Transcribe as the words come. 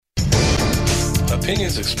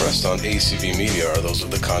Opinions expressed on ACV Media are those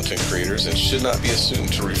of the content creators and should not be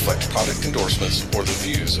assumed to reflect product endorsements or the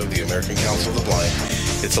views of the American Council of the Blind,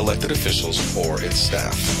 its elected officials, or its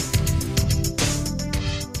staff.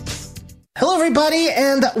 Hello, everybody,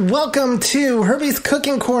 and welcome to Herbies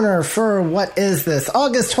Cooking Corner for what is this?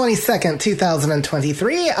 August 22nd,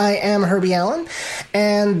 2023. I am Herbie Allen,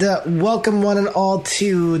 and welcome one and all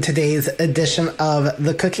to today's edition of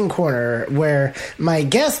the Cooking Corner, where my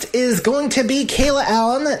guest is going to be Kayla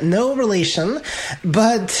Allen, no relation,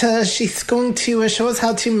 but she's going to show us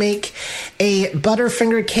how to make a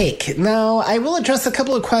Butterfinger cake. Now, I will address a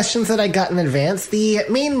couple of questions that I got in advance. The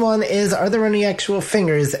main one is, are there any actual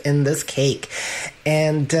fingers in this cake?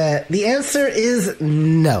 And the answer is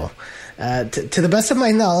no. To the best of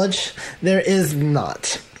my knowledge, there is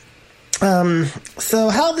not. So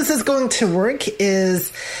how this is going to work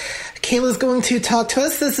is Kayla's going to talk to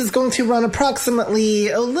us. This is going to run approximately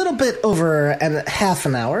a little bit over half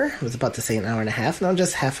an hour. I was about to say an hour and a half. No,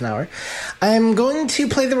 just half an hour. I'm going to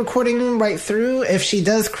play the recording right through. If she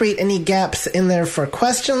does create any gaps in there for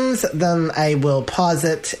questions, then I will pause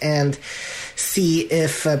it and see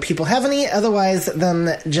if people have any. Otherwise,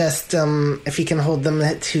 then just if you can hold them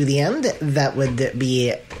to the end, that would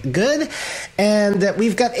be good. And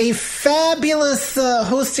we've got a fabulous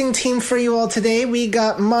hosting team for you all today. We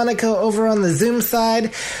got Monica over on the Zoom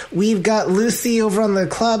side. We've got Lucy over on the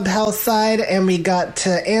Clubhouse side. And we got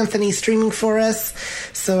Anthony streaming for us.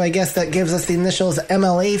 So I guess that gives us the initials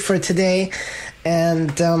MLA for today. And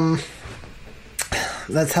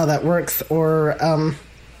that's how that works.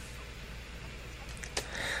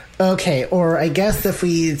 Okay, or I guess if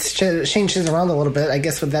we change things around a little bit, I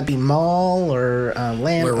guess would that be mall or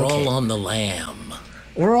lamb? We're all on the lamb.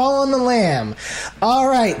 We're all on the lamb. All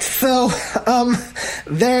right, so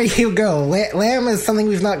there you go. Lamb is something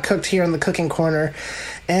we've not cooked here in the Cooking Corner,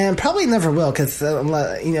 and probably never will, because at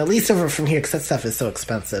least over from here, because that stuff is so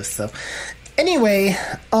expensive. So anyway,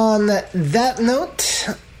 on that note,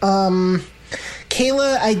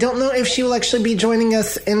 Kayla, I don't know if she will actually be joining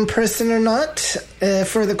us in person or not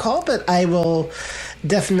for the call, but I will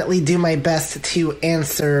definitely do my best to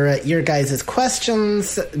answer your guys'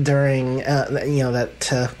 questions during,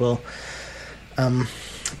 that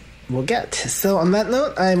we'll get. So on that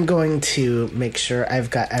note, I'm going to make sure I've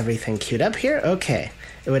got everything queued up here. Okay.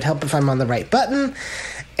 It would help if I'm on the right button.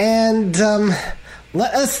 And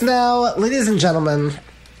let us now, ladies and gentlemen,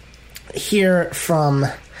 hear from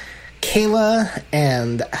Kayla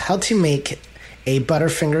and how to make a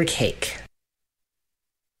Butterfinger cake.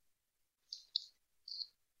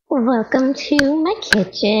 Welcome to my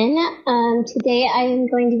kitchen. Today I am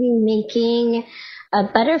going to be making a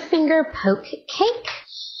Butterfinger poke cake,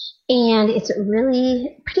 and it's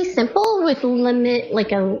really pretty simple with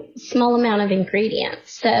a small amount of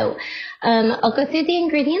ingredients. So I'll go through the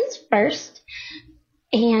ingredients first,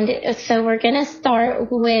 and so we're going to start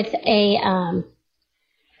with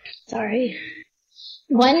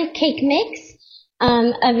one cake mix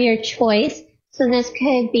of your choice. So this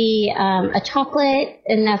could be a chocolate,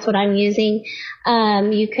 and that's what I'm using.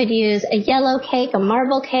 You could use a yellow cake, a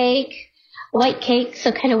marble cake, white cake,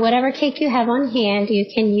 so kind of whatever cake you have on hand, you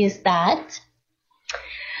can use that.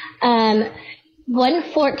 1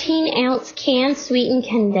 14-ounce can sweetened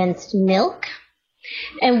condensed milk,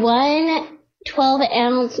 and 1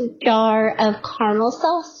 12-ounce jar of caramel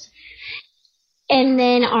sauce. And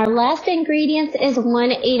then our last ingredient is 1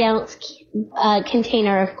 8-ounce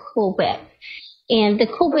container of Cool Whip. And the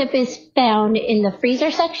Cool Whip is found in the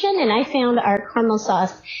freezer section, and I found our caramel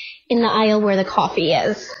sauce in the aisle where the coffee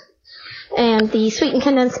is. And the sweetened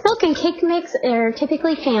condensed milk and cake mix are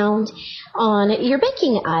typically found on your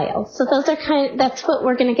baking aisle. So that's what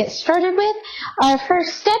we're going to get started with. Our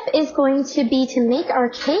first step is going to be to make our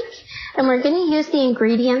cake, and we're going to use the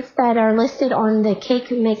ingredients that are listed on the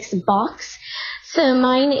cake mix box. So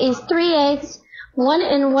mine is 3 eggs, 1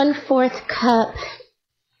 1/4 cup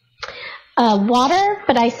water,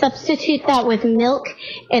 but I substitute that with milk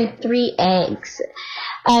and 3 eggs.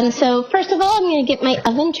 So first of all, I'm going to get my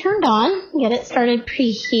oven turned on, get it started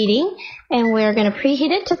preheating, and we're going to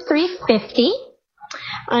preheat it to 350.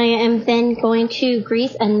 I am then going to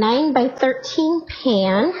grease a 9 by 13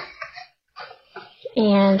 pan,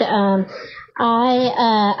 and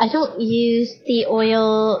I don't use the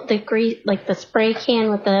oil, the grease, like the spray can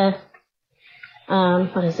with the,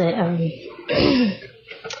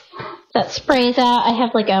 that sprays out. I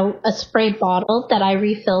have like a spray bottle that I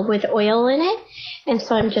refilled with oil in it. And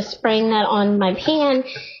so I'm just spraying that on my pan.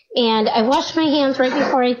 And I washed my hands right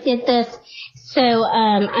before I did this. So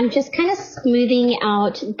I'm just kind of smoothing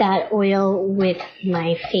out that oil with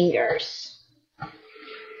my fingers.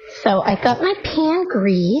 So I got my pan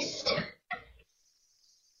greased.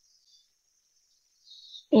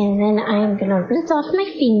 And then I'm going to rinse off my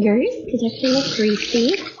fingers because they're kind of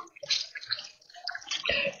greasy.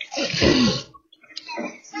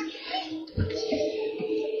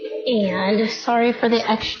 And sorry for the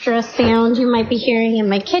extra sound you might be hearing in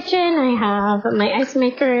my kitchen. I have my ice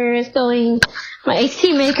maker is going, my iced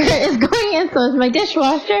tea maker is going in, so is my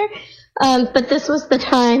dishwasher. But this was the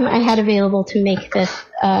time I had available to make this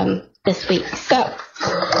this week. So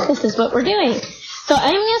this is what we're doing. So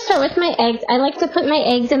I'm going to start with my eggs. I like to put my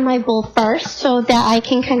eggs in my bowl first so that I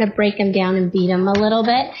can kind of break them down and beat them a little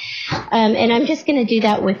bit. And I'm just going to do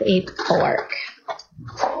that with a fork.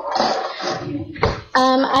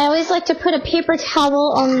 I always like to put a paper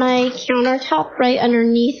towel on my countertop right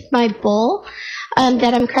underneath my bowl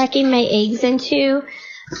that I'm cracking my eggs into,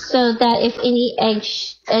 so that if any egg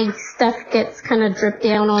stuff gets kind of dripped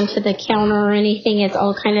down onto the counter or anything, it's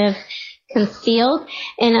all kind of concealed.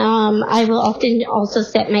 And I will often also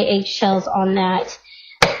set my eggshells on that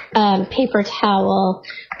paper towel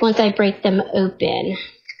once I break them open.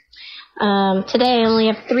 Today I only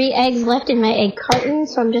have 3 eggs left in my egg carton,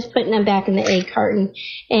 so I'm just putting them back in the egg carton,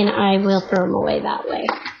 and I will throw them away that way.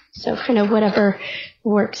 So kind of whatever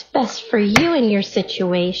works best for you in your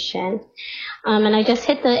situation. And I just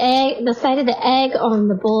hit the side of the egg on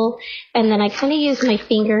the bowl, and then I kind of use my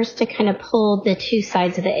fingers to kind of pull the 2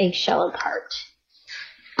 sides of the eggshell apart.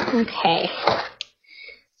 Okay.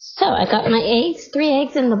 So I got my eggs, 3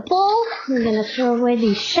 eggs in the bowl. I'm going to throw away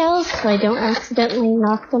these shells so I don't accidentally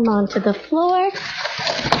knock them onto the floor.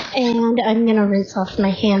 And I'm going to rinse off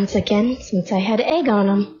my hands again since I had egg on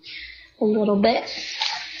them a little bit.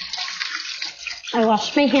 I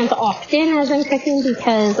wash my hands often as I'm cooking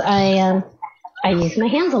because I use my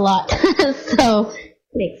hands a lot. So,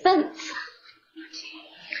 makes sense.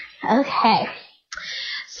 Okay.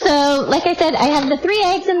 So, like I said, I have the 3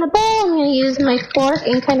 eggs in the bowl. I'm going to use my fork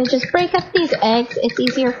and kind of just break up these eggs. It's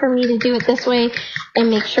easier for me to do it this way and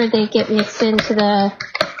make sure they get mixed into the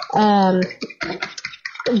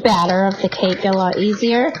batter of the cake a lot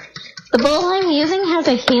easier. The bowl I'm using has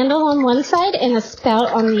a handle on one side and a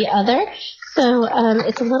spout on the other. So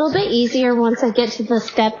it's a little bit easier once I get to the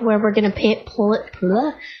step where we're going to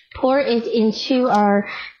pour it into our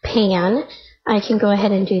pan. I can go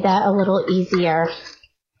ahead and do that a little easier.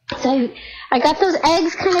 So I got those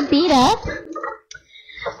eggs kind of beat up.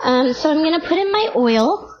 So I'm going to put in my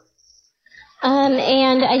oil.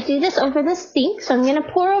 And I do this over the sink. So I'm going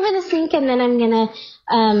to pour over the sink, and then I'm going to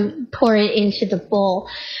pour it into the bowl.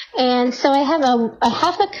 And so I have a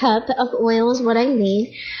half a cup of oil is what I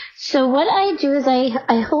need. So what I do is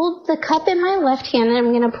I hold the cup in my left hand, and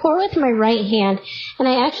I'm going to pour with my right hand. And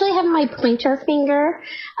I actually have my pointer finger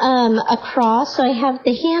across. So I have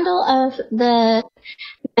the handle of the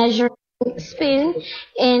measuring spoon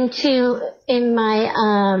in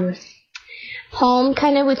my palm,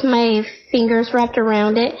 kind of with my fingers wrapped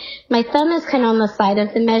around it. My thumb is kind of on the side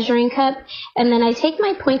of the measuring cup, and then I take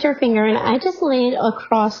my pointer finger and I just lay it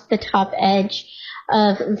across the top edge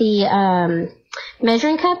of the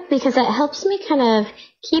measuring cup, because that helps me kind of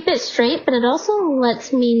keep it straight, but it also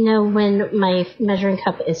lets me know when my measuring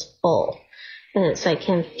cup is full, so I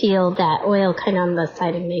can feel that oil kind of on the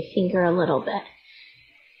side of my finger a little bit.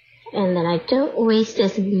 And then I don't waste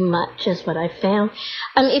as much as what I found.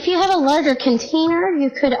 If you have a larger container, you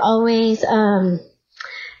could always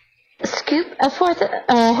scoop half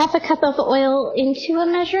a cup of oil into a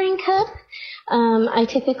measuring cup. I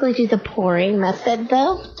typically do the pouring method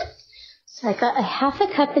though. So I got a half a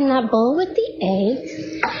cup in that bowl with the eggs.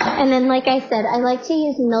 And then, like I said, I like to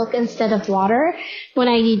use milk instead of water when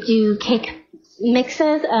I do cake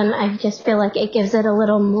mixes. I just feel like it gives it a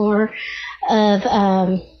little more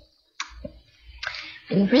of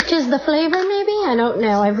enriches the flavor, maybe? I don't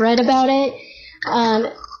know. I've read about it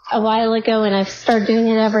a while ago, and I've started doing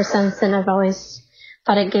it ever since, and I've always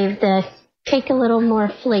thought it gave the cake a little more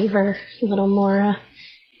flavor, a little more.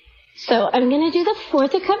 So I'm going to do the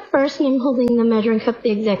fourth cup first, and I'm holding the measuring cup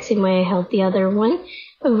the exact same way I held the other one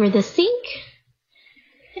over the sink.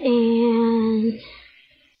 And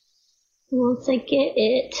once I get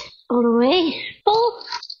it all the way full,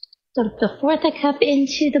 dump the fourth cup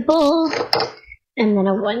into the bowl. And then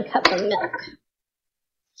a 1 cup of milk.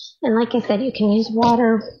 And like I said, you can use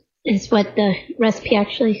water, is what the recipe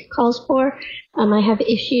actually calls for. I have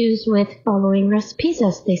issues with following recipes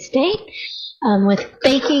as they state. With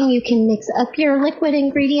baking, you can mix up your liquid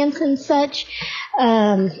ingredients and such.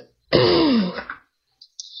 As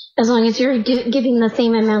long as you're giving the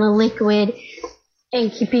same amount of liquid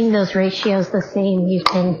and keeping those ratios the same, you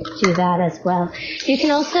can do that as well. You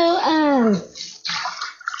can also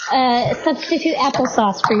substitute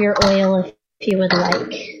applesauce for your oil if you would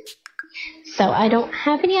like. So I don't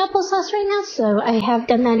have any applesauce right now, so I have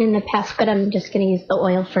done that in the past, but I'm just going to use the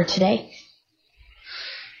oil for today.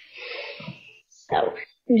 So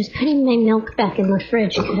I'm just putting my milk back in the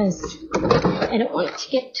fridge because I don't want it to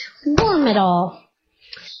get warm at all.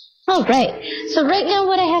 All right, so right now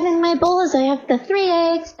what I have in my bowl is I have the 3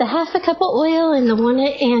 eggs, the half a cup of oil, and the 1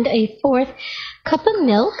 1/4 cup of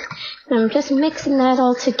milk. And I'm just mixing that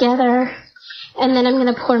all together. And then I'm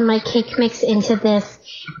going to pour my cake mix into this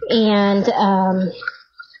and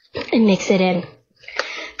mix it in.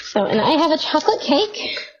 So, and I have a chocolate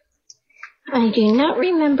cake. I do not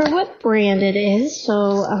remember what brand it is,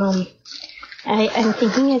 so I'm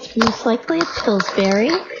thinking it's most likely a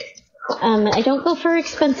Pillsbury. I don't go for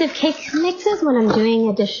expensive cake mixes when I'm doing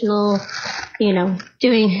additional,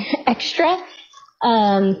 doing extra.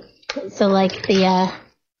 So like the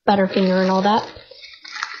Butterfinger and all that.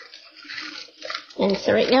 And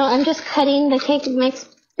so right now I'm just cutting the cake mix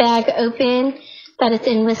bag open that it's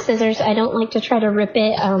in with scissors. I don't like to try to rip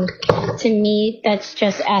it. To me, that's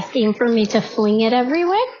just asking for me to fling it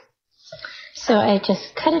everywhere. So I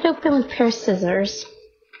just cut it open with a pair of scissors.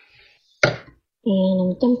 And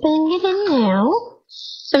I'm dumping it in now.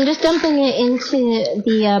 So I'm just dumping it into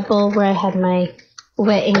the bowl where I had my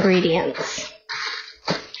wet ingredients.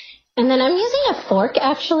 And then I'm using a fork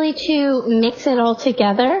actually to mix it all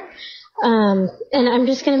together. And I'm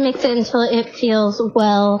just going to mix it until it feels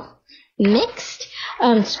well mixed.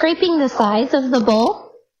 Scraping the sides of the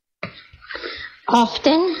bowl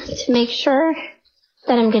often to make sure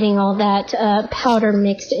that I'm getting all that powder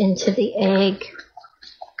mixed into the egg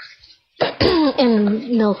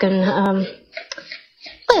and milk and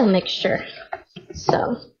oil mixture.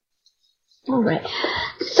 So, all right.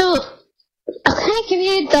 So I'll kind of give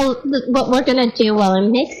you what we're going to do while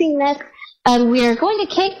I'm mixing this. We're going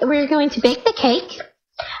to bake the cake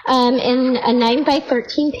in a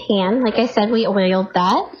 9x13 pan. Like I said, we oiled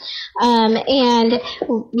that. And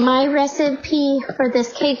my recipe for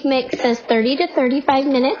this cake mix says 30 to 35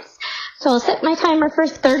 minutes. So I'll set my timer for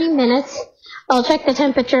 30 minutes. I'll check the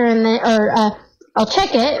temperature I'll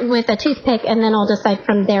check it with a toothpick, and then I'll decide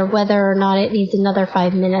from there whether or not it needs another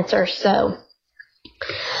 5 minutes or so.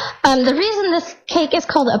 The reason this cake is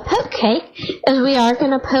called a poke cake is we are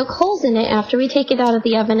going to poke holes in it after we take it out of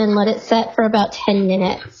the oven and let it set for about 10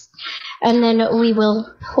 minutes. And then we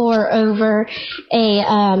will pour over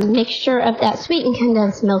a mixture of that sweetened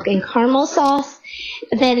condensed milk and caramel sauce.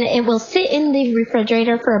 Then it will sit in the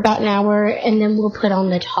refrigerator for about an hour, and then we'll put on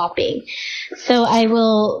the topping. So I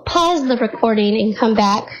will pause the recording and come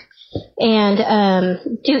back and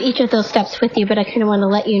do each of those steps with you, but I kind of want to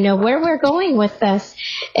let you know where we're going with this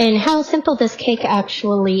and how simple this cake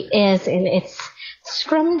actually is, and it's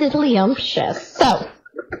scrumdiddlyumptious. So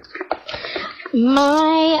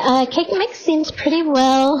my cake mix seems pretty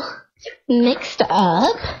well mixed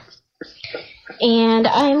up, and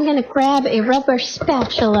I'm going to grab a rubber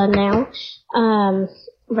spatula now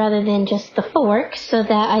rather than just the fork so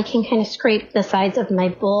that I can kind of scrape the sides of my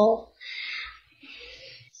bowl.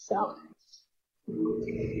 So,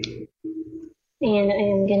 and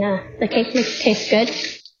the cake mix tastes good.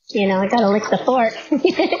 I gotta lick the fork.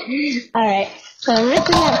 Alright, so I'm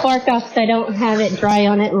rinsing that fork off so I don't have it dry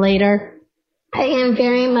on it later. I am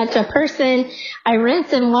very much a person, I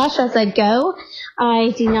rinse and wash as I go. I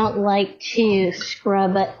do not like to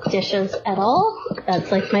scrub dishes at all.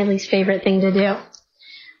 That's like my least favorite thing to do.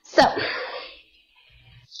 So,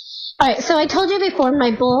 alright, so I told you before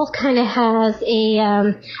my bowl kind of has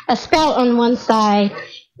a spout on one side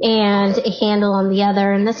and a handle on the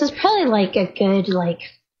other, and this is probably like a good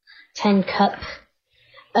 10 cup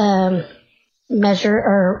measure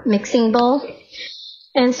or mixing bowl.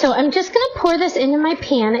 And so I'm just going to pour this into my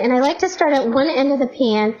pan, and I like to start at one end of the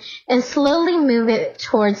pan and slowly move it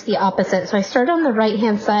towards the opposite. So I start on the right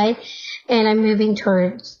hand side and I'm moving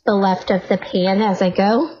towards the left of the pan as I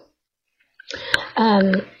go.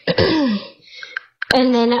 And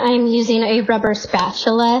then I'm using a rubber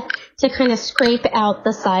spatula to kind of scrape out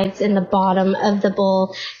the sides and the bottom of the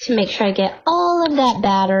bowl to make sure I get all of that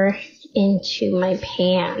batter into my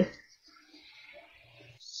pan.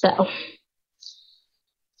 So,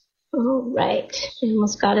 all right,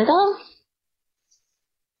 almost got it all.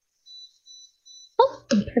 Oh,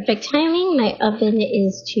 perfect timing. My oven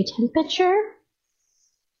is to temperature.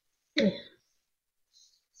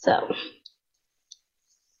 So,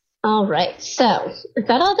 all right, so I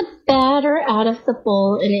got all the batter out of the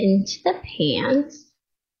bowl and into the pan.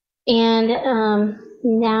 And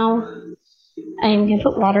now I'm going to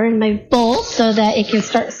put water in my bowl so that it can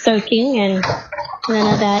start soaking, and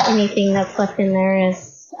none of that, anything that's left in there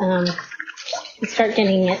is and start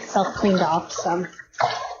getting itself cleaned off some.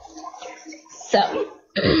 So,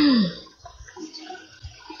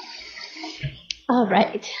 all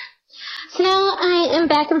right. So now I am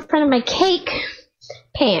back in front of my cake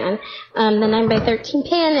pan, the 9x13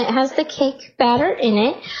 pan. It has the cake batter in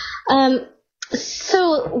it.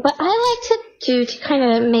 So what I like to do to kind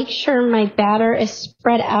of make sure my batter is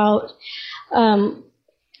spread out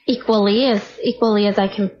equally as I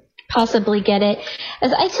can possibly get it,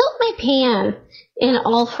 is I tilt my pan in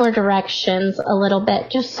all four directions a little bit,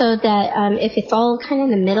 just so that if it's all kind of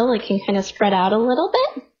in the middle, it can kind of spread out a little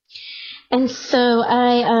bit. And so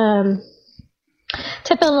I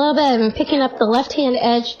tip it a little bit. I'm picking up the left-hand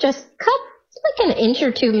edge, just cut like an inch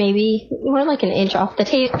or two, maybe more like an inch off the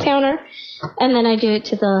counter, and then I do it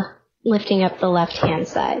to the lifting up the left-hand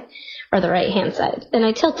side or the right-hand side. Then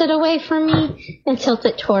I tilt it away from me and tilt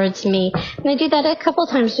it towards me, and I do that a couple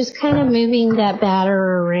times, just kind of moving that batter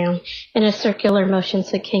around in a circular motion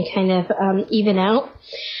so it can kind of even out.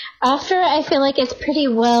 After I feel like it's pretty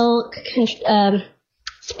well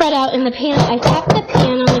spread out in the pan, I tap the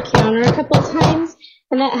pan on the counter a couple of times,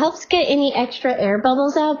 and that helps get any extra air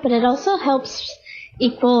bubbles out, but it also helps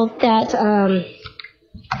equal that,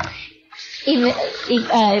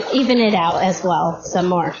 even it out as well some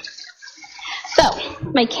more. So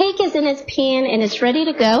my cake is in its pan and it's ready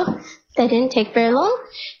to go. That didn't take very long.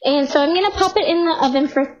 And so I'm going to pop it in the oven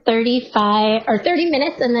for 30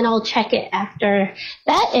 minutes, and then I'll check it after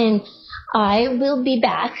that, and I will be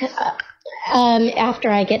back. After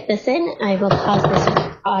I get this in, I will pause this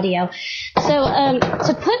audio. So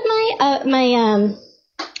to put my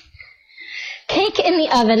cake in the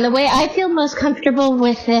oven, the way I feel most comfortable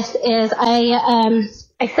with this is I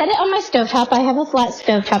set it on my stovetop. I have a flat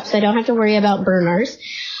stovetop, so I don't have to worry about burners.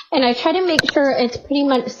 And I try to make sure it's pretty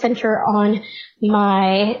much center on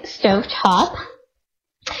my stovetop.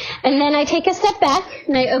 And then I take a step back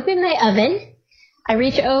and I open my oven. I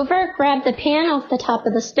reach over, grab the pan off the top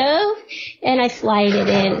of the stove, and I slide it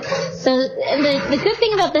in. So the good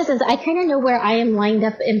thing about this is I kind of know where I am lined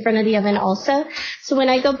up in front of the oven also. So when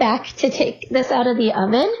I go back to take this out of the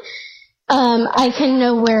oven, I can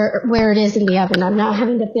know where it is in the oven. I'm not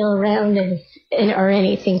having to feel around or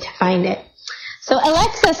anything to find it. So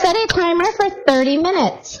Alexa, set a timer for 30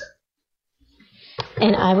 minutes.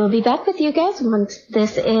 And I will be back with you guys once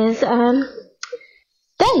this is done.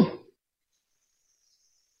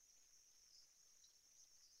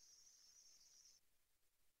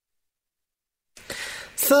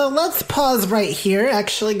 So let's pause right here,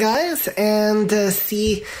 actually, guys, and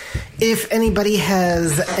see if anybody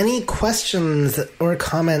has any questions or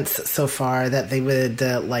comments so far that they would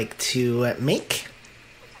like to make.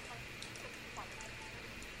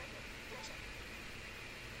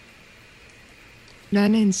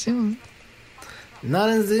 Not in Zoom. Not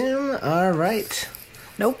in Zoom? All right.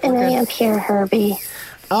 Nope. And I am here, Herbie.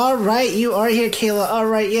 All right, you are here, Kayla. All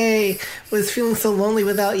right, yay. Was feeling so lonely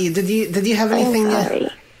without you. Did you have anything? I'm sorry.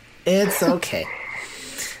 It's okay.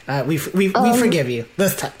 We forgive you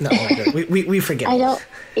this time. No, we forgive you.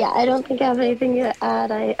 I don't think I have anything to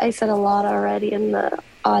add. I said a lot already in the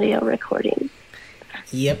audio recording.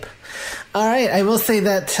 Yep. All right, I will say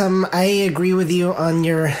that I agree with you on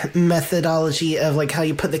your methodology of like how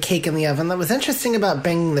you put the cake in the oven. That was interesting about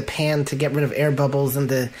banging the pan to get rid of air bubbles and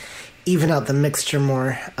to even out the mixture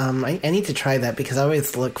more. I need to try that because I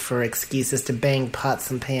always look for excuses to bang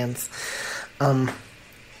pots and pans.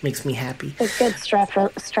 Makes me happy. A good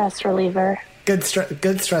stress reliever. Good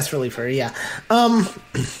stress reliever, yeah.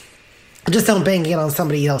 Just don't bang it on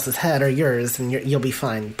somebody else's head or yours, and you'll be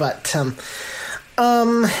fine. But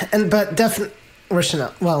definitely, or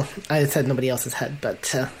Chanel. Well, I said nobody else's head,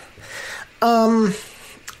 but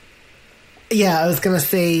yeah, I was gonna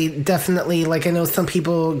say definitely. Like, I know some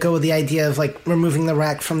people go with the idea of like removing the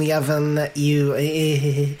rack from the oven. That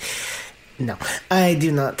you. No, I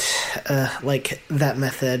do not like that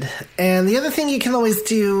method. And the other thing you can always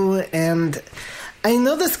do, and I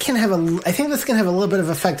know this can have I think this can have a little bit of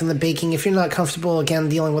effect on the baking. If you're not comfortable, again,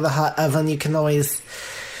 dealing with a hot oven, you can always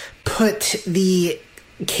put the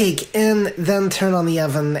cake in, then turn on the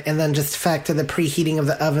oven, and then just factor the preheating of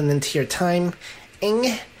the oven into your timing.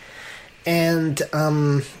 And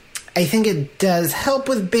I think it does help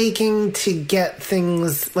with baking to get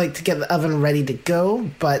things, like to get the oven ready to go,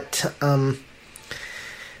 but I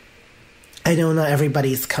know not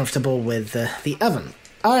everybody's comfortable with the oven.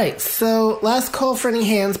 Alright, so last call for any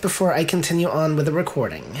hands before I continue on with the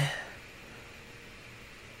recording.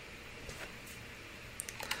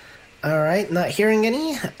 Alright, not hearing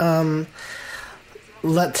any.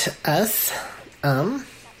 Let us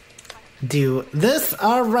do this.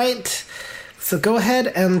 Alright. So go ahead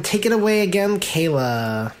and take it away again,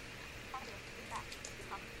 Kayla.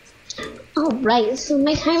 All right, so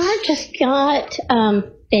my timer just got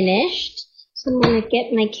finished. So I'm going to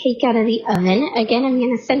get my cake out of the oven. Again, I'm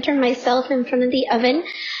going to center myself in front of the oven.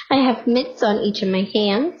 I have mitts on each of my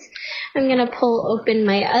hands. I'm going to pull open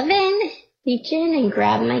my oven, reach in and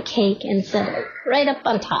grab my cake and set it right up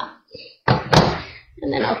on top.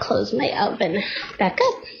 And then I'll close my oven back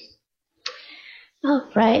up.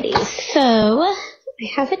 Alrighty, so I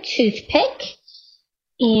have a toothpick.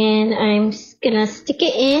 And I'm just going to stick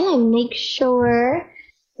it in and make sure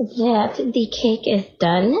that the cake is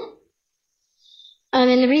done.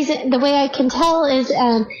 And the way I can tell is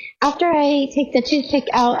after I take the toothpick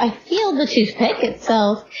out, I feel the toothpick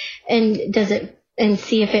itself and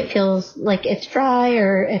see if it feels like it's dry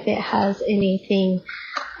or if it has anything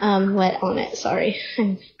wet on it. Sorry,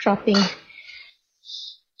 I'm dropping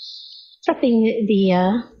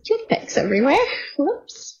the toothpicks everywhere.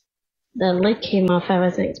 Whoops. The lid came off. I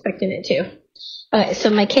wasn't expecting it to. Okay, so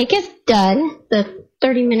my cake is done. The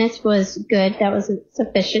 30 minutes was good. That was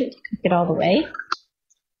sufficient to cook it all the way.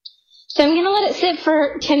 So I'm going to let it sit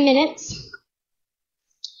for 10 minutes.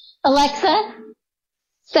 Alexa,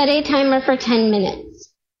 set a timer for 10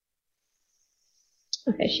 minutes.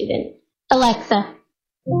 Okay, she didn't. Alexa,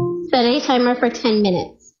 set a timer for 10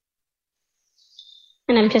 minutes.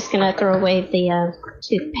 And I'm just going to throw away the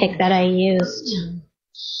toothpick that I used.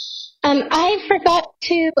 I forgot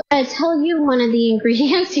to tell you one of the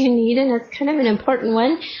ingredients you need, and it's kind of an important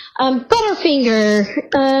one.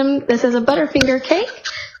 Butterfinger. This is a Butterfinger cake,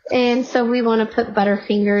 and so we want to put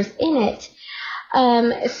Butterfingers in it.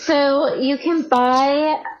 So you can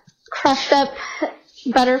buy crushed up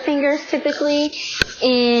Butterfingers typically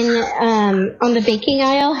on the baking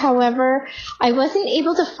aisle. However, I wasn't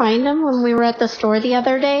able to find them when we were at the store the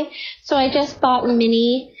other day, so I just bought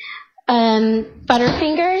mini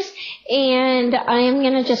Butterfingers, and I am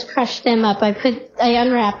going to just crush them up. I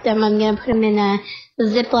unwrapped them. I'm going to put them in a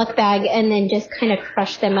Ziploc bag and then just kind of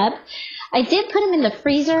crush them up. I did put them in the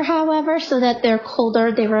freezer, however, so that they're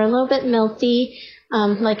colder. They were a little bit melty.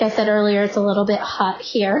 Like I said earlier, it's a little bit hot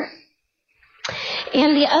here.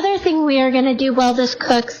 And the other thing we are going to do while this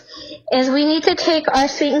cooks is we need to take our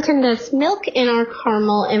sweetened condensed milk and our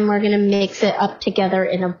caramel, and we're going to mix it up together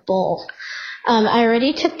in a bowl. I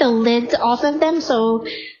already took the lids off of them, so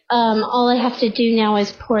all I have to do now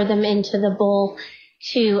is pour them into the bowl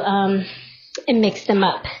and mix them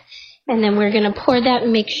up. And then we're going to pour that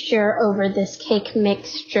mixture over this cake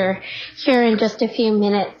mixture here in just a few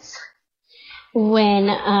minutes when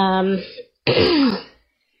our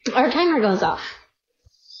timer goes off.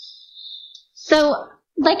 So,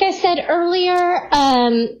 like I said earlier,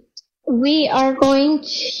 we are going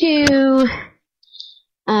to...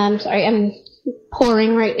 sorry, I'm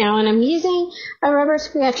pouring right now, and I'm using a rubber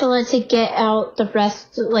spatula to get out the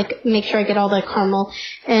rest, like make sure I get all the caramel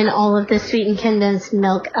and all of the sweetened condensed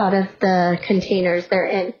milk out of the containers they're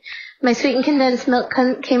in. My sweetened condensed milk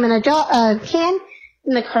came in a can,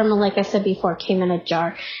 and the caramel, like I said before, came in a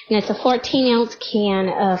jar. And it's a 14-ounce can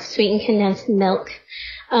of sweetened condensed milk,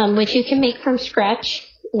 which you can make from scratch,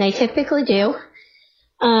 and I typically do,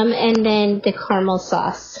 and then the caramel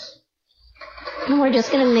sauce. And we're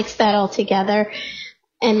just going to mix that all together,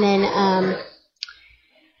 and then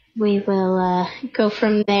we will go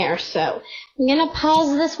from there. So I'm going to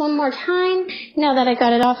pause this one more time now that I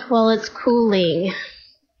got it off while it's cooling.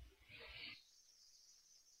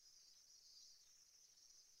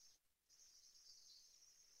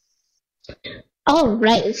 All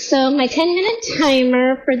right, so my 10-minute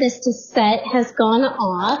timer for this to set has gone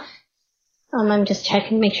off. I'm just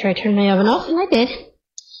checking to make sure I turned my oven off, and I did.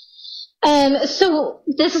 So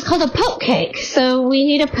this is called a poke cake, so we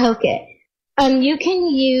need to poke it. You can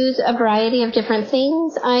use a variety of different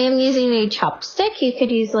things. I am using a chopstick. You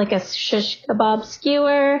could use like a shish kebab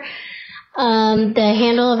skewer, the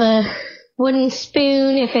handle of a wooden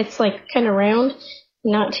spoon if it's like kind of round,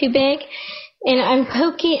 not too big. And I'm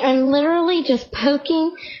literally just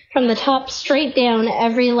poking from the top straight down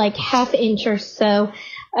every like half inch or so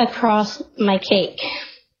across my cake.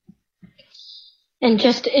 And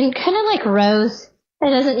just in kind of like rows. It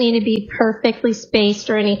doesn't need to be perfectly spaced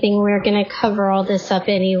or anything. We're going to cover all this up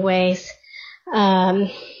anyways. But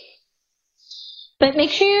make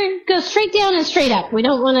sure you go straight down and straight up. We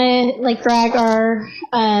don't want to like drag our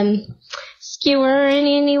skewer in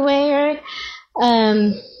any way,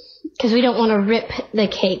 because we don't want to rip the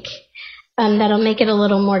cake. That'll make it a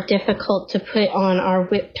little more difficult to put on our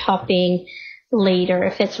whipped topping later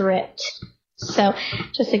if it's ripped. So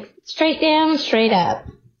just straight down, straight up.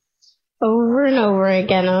 Over and over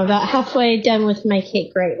again. I'm about halfway done with my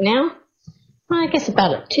cake right now. I guess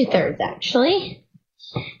about 2/3 actually.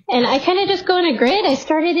 And I kind of just go in a grid. I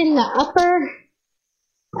started in the upper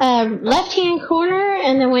left-hand corner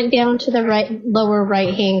and then went down to the lower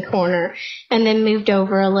right-hand corner and then moved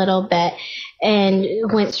over a little bit and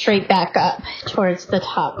went straight back up towards the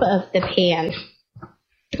top of the pan.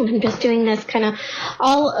 I'm just doing this kind of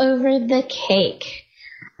all over the cake.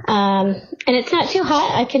 And it's not too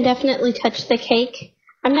hot. I can definitely touch the cake.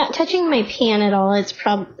 I'm not touching my pan at all.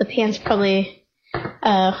 The pan's probably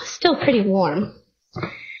still pretty warm.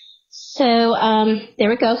 So there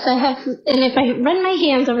we go. So and if I run my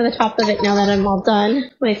hands over the top of it now that I'm all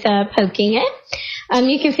done with poking it,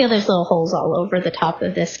 you can feel there's little holes all over the top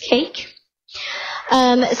of this cake.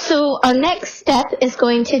 So our next step is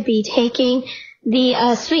going to be taking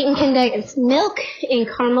the sweetened condensed milk and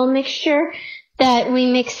caramel mixture that we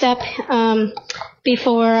mixed up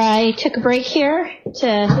before I took a break here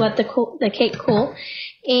to let the cake cool.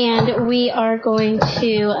 And we are going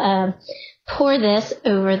to pour this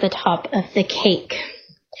over the top of the cake.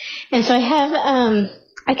 And so I have,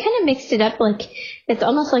 I kind of mixed it up like, it's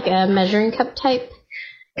almost like a measuring cup type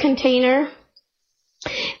container.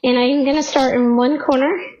 And I'm going to start in one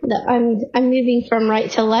corner. I'm moving from right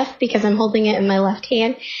to left because I'm holding it in my left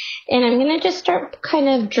hand. And I'm going to just start kind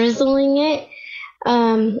of drizzling it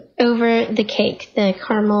over the cake, the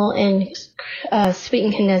caramel and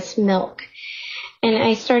sweetened condensed milk. And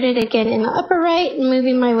I started again in the upper right and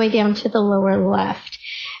moving my way down to the lower left.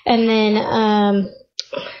 And then,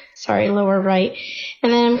 lower right.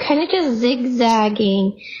 And then I'm kind of just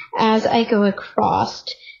zigzagging as I go across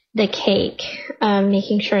the cake,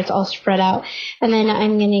 making sure it's all spread out. And then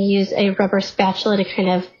I'm going to use a rubber spatula to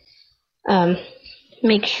kind of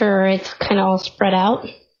make sure it's kind of all spread out.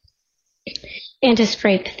 And to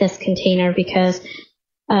scrape this container because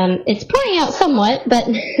it's pouring out somewhat, but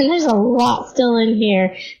there's a lot still in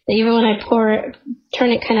here that even when I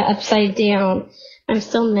turn it kind of upside down, I'm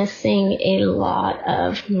still missing a lot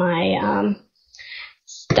of my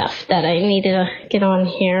stuff that I need to get on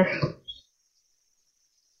here.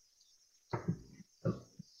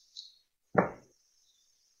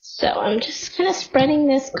 So I'm just kind of spreading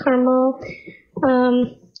this caramel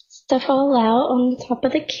stuff all out on the top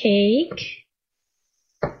of the cake.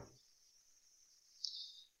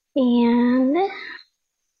 And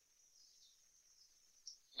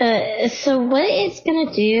so what it's going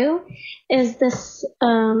to do is this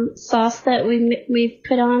sauce that we've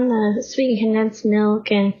put on, the sweetened condensed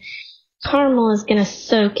milk and caramel, is going to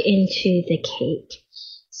soak into the cake.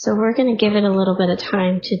 So we're going to give it a little bit of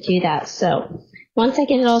time to do that. So once I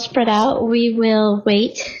get it all spread out, we will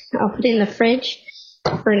wait. I'll put it in the fridge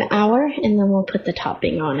for an hour, and then we'll put the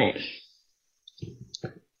topping on it.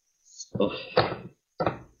 So.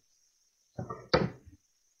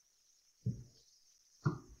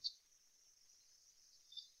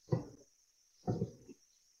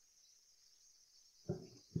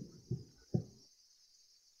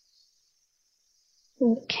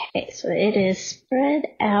 Okay, so it is spread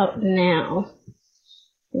out now.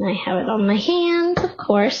 And I have it on my hands, of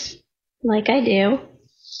course, like I do.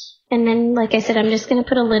 And then, like I said, I'm just going to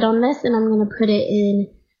put a lid on this, and I'm going to put it in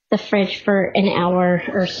the fridge for an hour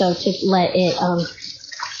or so to let it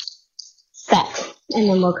set. And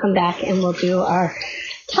then we'll come back and we'll do our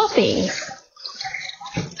toppings.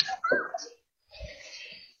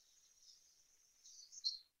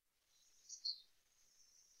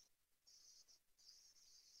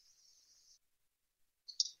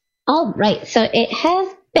 All right, so it has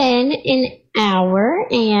been an hour,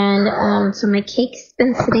 and so my cake's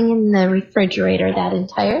been sitting in the refrigerator that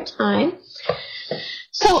entire time.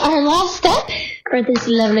 So our last step for this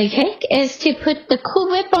lovely cake is to put the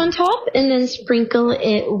Cool Whip on top and then sprinkle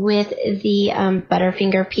it with the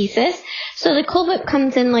Butterfinger pieces. So the Cool Whip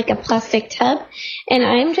comes in like a plastic tub, and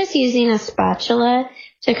I'm just using a spatula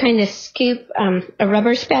to kind of scoop, a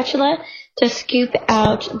rubber spatula to scoop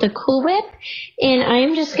out the Cool Whip. And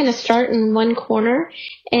I'm just going to start in one corner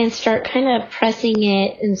and start kind of pressing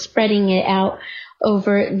it and spreading it out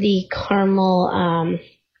over the caramel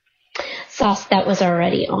sauce that was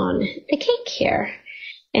already on the cake here.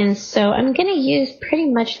 And so I'm going to use pretty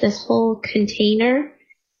much this whole container.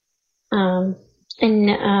 I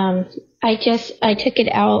took it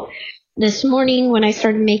out this morning when I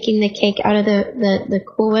started making the cake out of the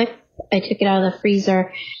Cool Whip. I took it out of the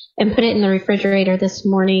freezer and put it in the refrigerator this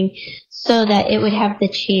morning so that it would have the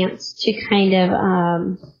chance to kind of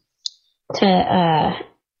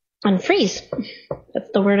unfreeze. That's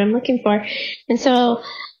the word I'm looking for. And so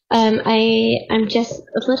I'm just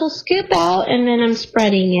a little scoop out, and then I'm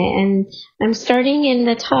spreading it, and I'm starting in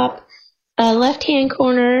the top left-hand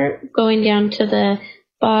corner, going down to the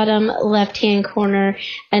bottom left-hand corner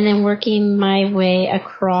and then working my way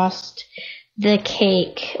across the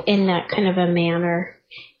cake in that kind of a manner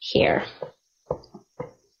here.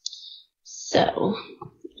 So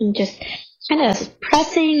I'm just kind of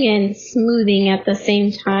pressing and smoothing at the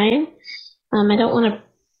same time. I don't want to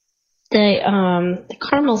the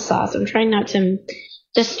caramel sauce. I'm trying not to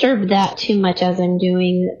disturb that too much as I'm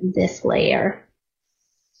doing this layer.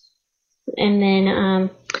 And then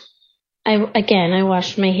I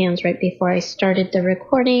washed my hands right before I started the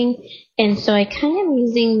recording, and so I kind of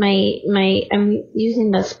using I'm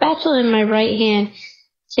using the spatula in my right hand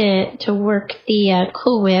to work the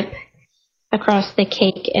Cool Whip across the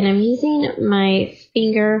cake, and I'm using my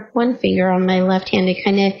one finger on my left hand to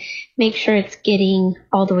kind of make sure it's getting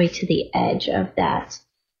all the way to the edge of that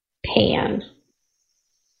pan.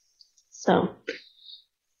 So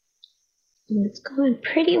it's going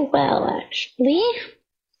pretty well, actually.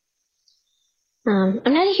 I'm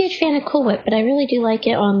not a huge fan of Cool Whip, but I really do like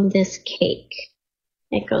it on this cake.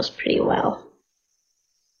 It goes pretty well.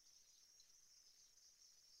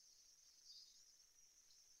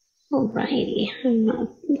 Alrighty, I'm a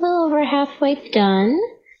little over halfway done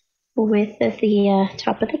with the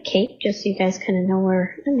top of the cake, just so you guys kind of know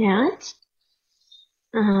where I'm at.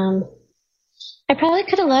 I probably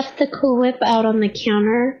could have left the Cool Whip out on the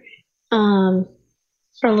counter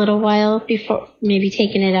for a little while before maybe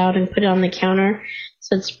taking it out and put it on the counter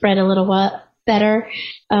so it spread a little better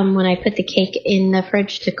when I put the cake in the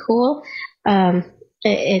fridge to cool.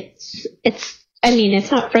 It's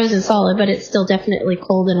not frozen solid, but it's still definitely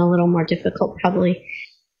cold and a little more difficult probably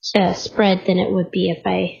to spread than it would be if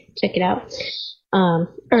I took it out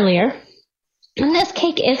earlier. And this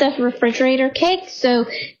cake is a refrigerator cake, so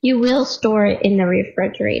you will store it in the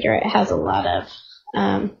refrigerator. It has a lot of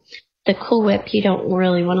the Cool Whip. You don't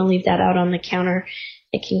really want to leave that out on the counter.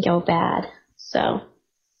 It can go bad. So,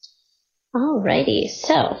 alrighty.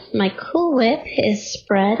 So, my Cool Whip is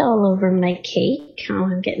spread all over my cake. Oh,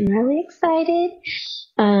 I'm getting really excited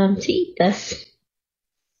to eat this.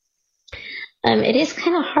 It is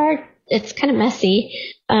kind of hard. It's kind of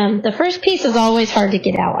messy. The first piece is always hard to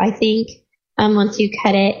get out, I think, once you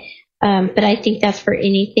cut it. But I think that's for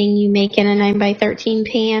anything you make in a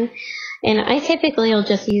 9x13 pan. And I typically will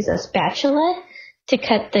just use a spatula to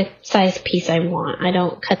cut the size piece I want. I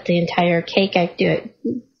don't cut the entire cake. I do it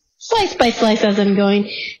slice by slice as I'm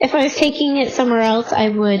going. If I was taking it somewhere else, I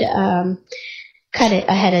would cut it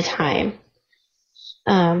ahead of time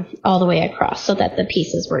all the way across so that the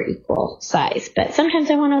pieces were equal size. But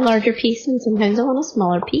sometimes I want a larger piece and sometimes I want a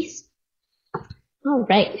smaller piece. All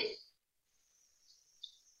right.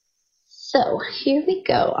 So here we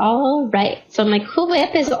go. All right. So my Cool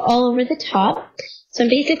Whip is all over the top. So I'm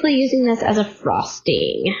basically using this as a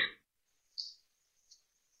frosting.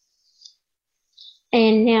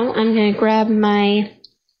 And now I'm going to grab my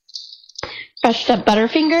crushed up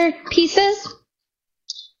Butterfinger pieces.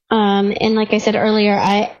 And like I said earlier,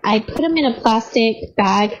 I put them in a plastic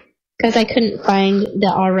bag because I couldn't find the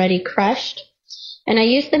already crushed. And I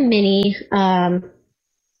used the mini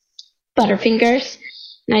Butterfingers.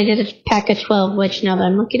 And I did a pack of 12, which now that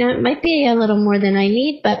I'm looking at it might be a little more than I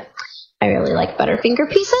need, but I really like Butterfinger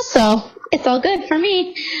pieces, so it's all good for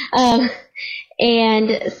me.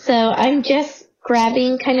 And so I'm just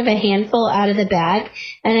grabbing kind of a handful out of the bag,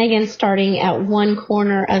 and again starting at one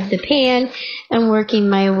corner of the pan and working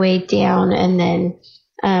my way down and then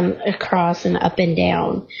across and up and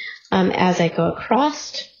down as I go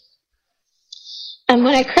across. When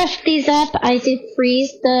I crushed these up, I did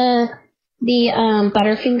freeze the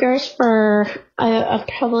Butterfingers for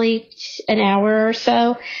probably an hour or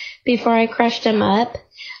so before I crushed them up.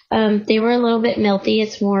 They were a little bit melty.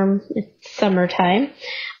 It's warm. It's summertime.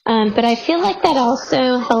 But I feel like that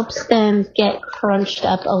also helps them get crunched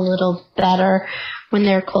up a little better when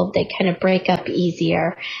they're cold. They kind of break up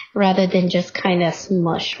easier rather than just kind of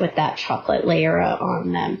smush with that chocolate layer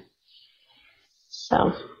on them.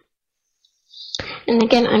 So, and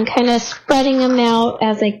again, I'm kind of spreading them out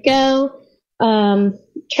as I go.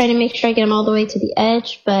 Trying to make sure I get them all the way to the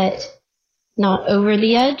edge, but not over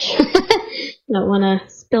the edge. Don't want to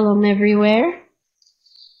spill them everywhere.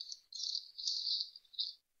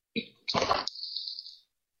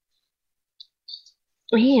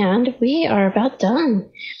 And we are about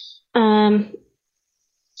done. I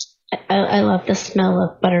love the smell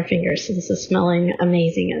of Butterfingers. So this is smelling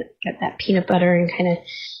amazing. I got that peanut butter and kind of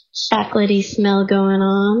chocolatey smell going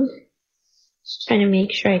on. Just trying to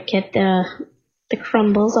make sure I get the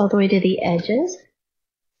crumbles all the way to the edges.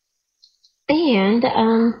 And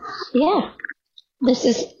yeah, this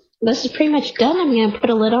is pretty much done. I'm gonna put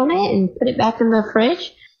a lid on it and put it back in the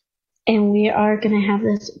fridge And we are going to have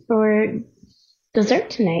this for dessert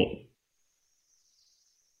tonight,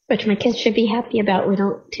 which my kids should be happy about. We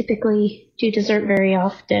don't typically do dessert very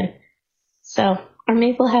often. So, or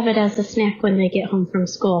maybe we'll have it as a snack when they get home from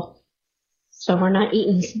school. So we're not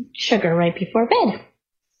eating sugar right before bed.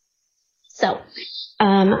 So,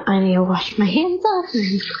 I need to wash my hands off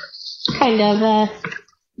and kind of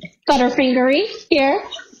butterfingery here.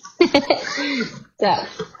 So,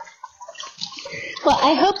 well,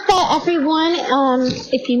 I hope that everyone,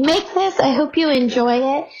 if you make this, I hope you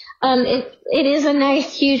enjoy it. It is a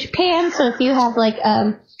nice huge pan, so if you have like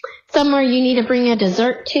somewhere you need to bring a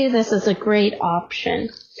dessert to, this is a great option.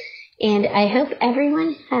 And I hope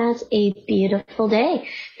everyone has a beautiful day.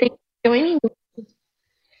 Thanks for joining me.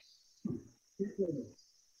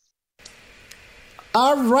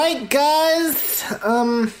 All right, guys.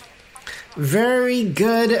 Very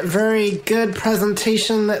good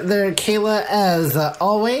presentation there, Kayla, as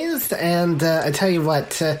always. And I tell you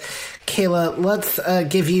what, Kayla, let's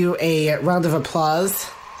give you a round of applause.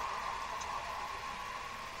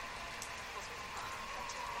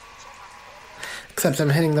 Except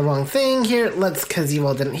I'm hitting the wrong thing here. Because you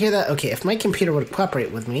all didn't hear that. Okay, if my computer would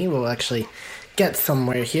cooperate with me, we'll actually get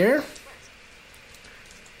somewhere here.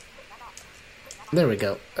 There we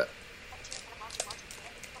go.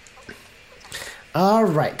 All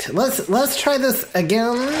right, let's try this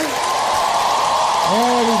again. There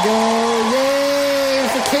we go. Yay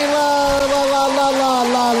for Kayla! La la la la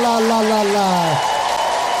la la la la la.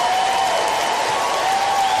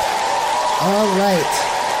 All right.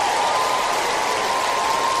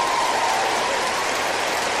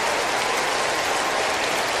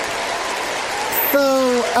 So,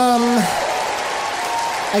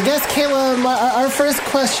 I guess, Kayla, our first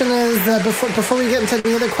question is, before we get into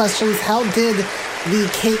any other questions, how did the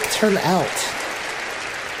cake turn out?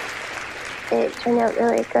 It turned out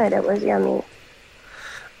really good. It was yummy.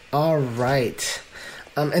 All right.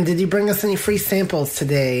 And did you bring us any free samples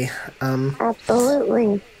today?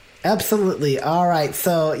 Absolutely. Absolutely. All right.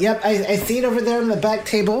 So, yep, I see it over there on the back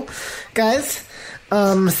table, guys.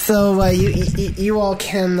 So you all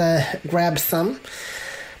can grab some.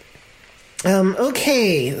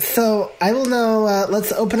 Okay, so I will now,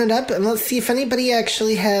 let's open it up and let's see if anybody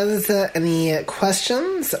actually has any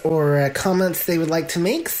questions or comments they would like to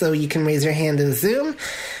make. So you can raise your hand in Zoom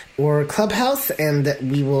or Clubhouse and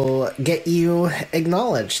we will get you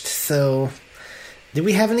acknowledged. So, do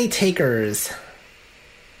we have any takers?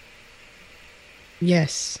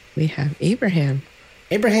 Yes, we have Abraham.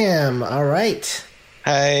 Abraham, all right.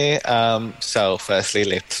 Hi, so firstly,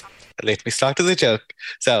 let me start with a joke.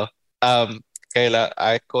 So, Kayla,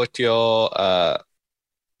 I caught your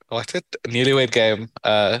newlywed game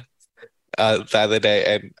the other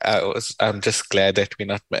day, and I'm just glad that you're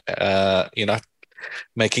not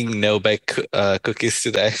making no bake cookies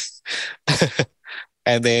today.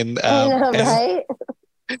 And then I know, right?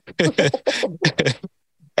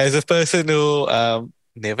 as a person who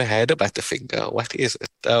never had a Butterfinger, what is it?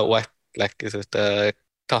 Is it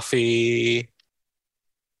toffee?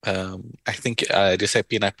 I think just say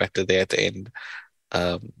peanut butter there at the end.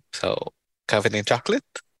 So covered in chocolate.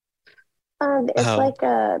 It's like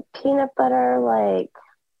a peanut butter, like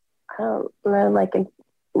I don't know, like a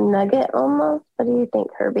nugget almost. What do you think,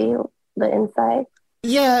 Herbie? The inside?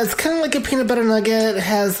 Yeah, it's kind of like a peanut butter nugget. It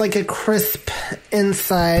has like a crisp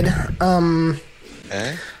inside,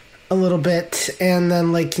 a little bit, and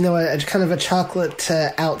then like a kind of a chocolate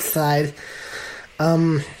outside.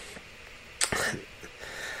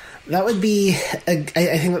 That would be, I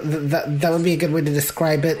think that would be a good way to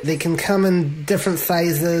describe it. They can come in different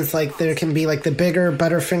sizes. Like there can be like the bigger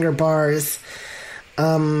Butterfinger bars,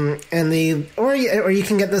 and or you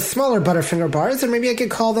can get the smaller Butterfinger bars, or maybe I could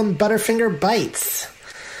call them Butterfinger bites.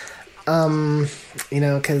 Because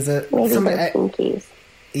maybe they're pinkies.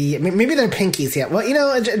 Yeah, maybe they're pinkies, yeah. Well,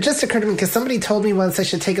 it just occurred to me because somebody told me once I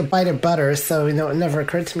should take a bite of butter, so, it never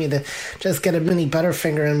occurred to me to just get a mini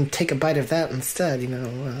Butterfinger and take a bite of that instead,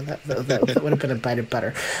 that would have been a bite of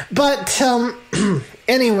butter. But,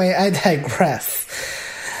 anyway, I digress.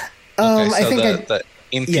 Okay, so I think the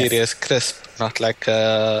interior is crisp, not like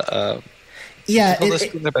yeah,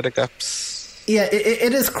 peanut butter cups. Yeah,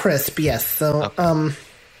 it is crisp, yes. So, okay.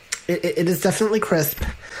 It is definitely crisp.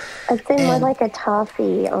 I'd say more like a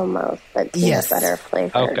toffee almost, but peanut butter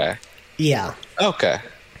flavored. Okay. Yeah. Okay.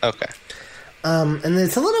 And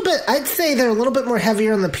it's a little bit, I'd say they're a little bit more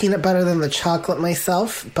heavier on the peanut butter than the chocolate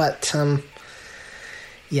myself, but,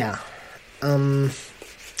 yeah.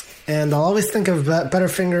 And I'll always think of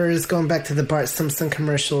Butterfingers going back to the Bart Simpson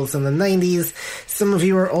commercials in the 90s. Some of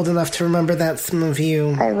you are old enough to remember that. Some of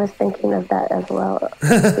you... I was thinking of that as well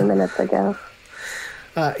a few minutes ago.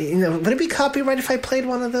 Would it be copyright if I played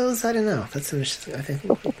one of those? I don't know. That's interesting. I think.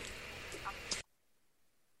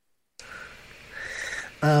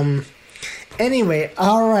 Anyway,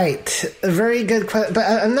 all right. Very good question. But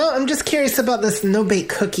I'm just curious about this no-bake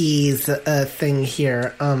cookies thing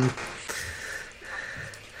here. Oh,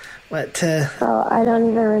 I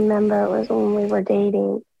don't even remember. It was when we were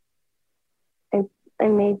dating. I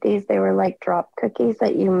made these. They were like drop cookies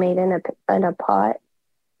that you made in a pot,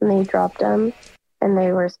 and they dropped them, and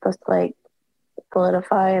they were supposed to like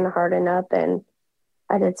solidify and harden up. And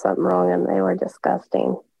I did something wrong, and they were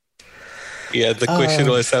disgusting. Yeah, the question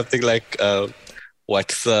was something like,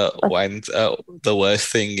 "What's the worst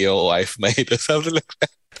thing your wife made?" or something like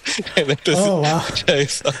that. And that was wow!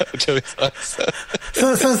 Joey's answer.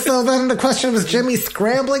 So then the question was Jimmy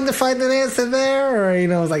scrambling to find an answer there,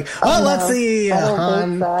 or like, let's see. I don't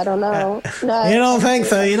think so. I don't know. No, you don't think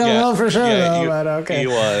so? You don't know for sure, though. But okay, he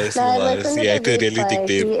was. Yeah, to really dig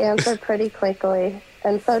deep. He answered pretty quickly,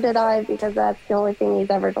 and so did I, because that's the only thing he's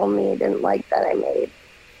ever told me he didn't like that I made.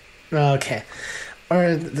 Okay,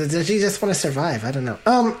 or did he just want to survive? I don't know.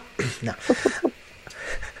 No.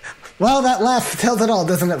 Well, that laugh tells it all,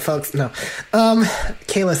 doesn't it, folks? No.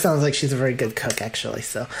 Kayla sounds like she's a very good cook, actually.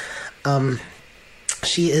 So,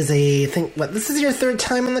 she is this is your third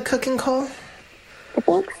time on the cooking call? I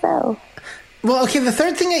think so. Well, okay, the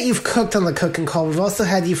third thing that you've cooked on the cooking call, we've also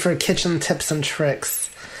had you for kitchen tips and tricks.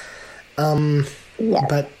 Yes.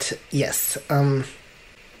 But, yes.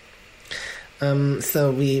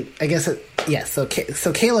 So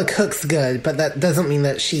Kayla cooks good, but that doesn't mean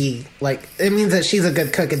that it means that she's a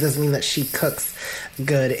good cook. It doesn't mean that she cooks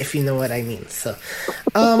good, if you know what I mean. So,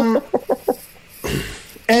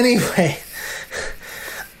 anyway.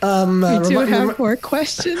 We do have more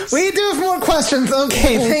questions. We do have more questions.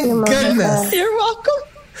 Okay, thank goodness. You're welcome.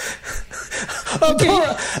 Okay.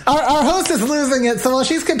 Our host is losing it, so while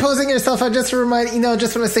she's composing herself, I just want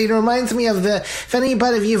to say it reminds me of if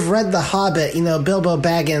anybody of you've read The Hobbit, Bilbo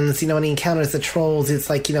Baggins, when he encounters the trolls, it's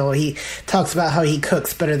like, he talks about how he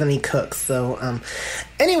cooks better than he cooks. So,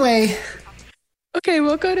 anyway. Okay,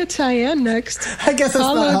 we'll go to Tyann next. I guess it's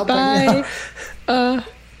not helping. By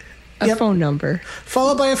a phone number.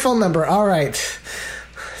 Followed by a phone number. All right.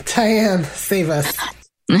 Tyann, save us.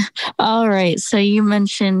 All right. So you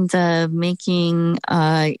mentioned making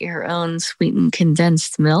your own sweetened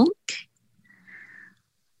condensed milk.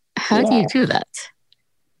 How do you do that?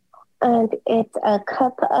 And it's a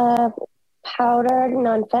cup of powdered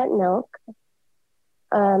non-fat milk,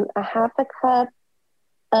 a half a cup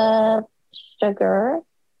of sugar,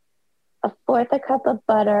 a fourth a cup of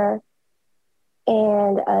butter,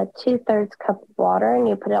 and a 2/3 cup of water, and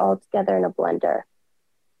you put it all together in a blender.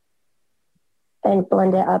 And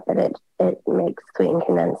blend it up, and it makes sweetened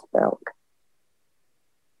condensed milk.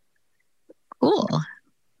 Cool.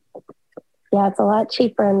 Yeah, it's a lot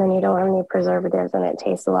cheaper, and then you don't have any preservatives, and it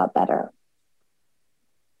tastes a lot better.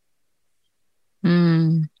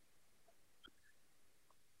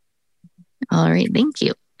 All right, thank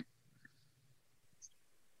you.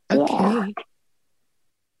 Okay. Yeah.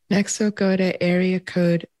 Next, we'll go to area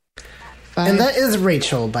code 5. And that is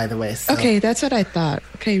Rachel, by the way. So. Okay, that's what I thought.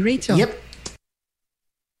 Okay, Rachel. Yep.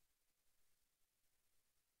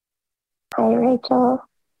 Hi, Rachel.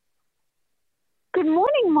 Good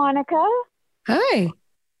morning, Monica. Hi.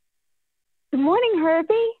 Good morning,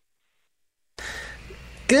 Herbie.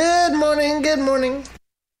 Good morning. Good morning.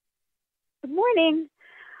 Good morning.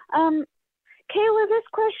 Kayla, this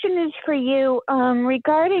question is for you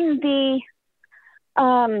regarding the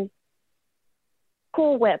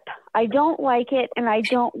Cool Whip. I don't like it, and I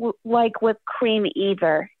don't like whipped cream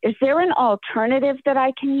either. Is there an alternative that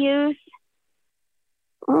I can use?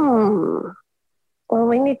 Well,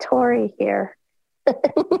 we need Tori here.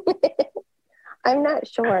 I'm not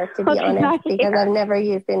sure, to be honest, because I've never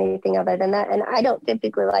used anything other than that. And I don't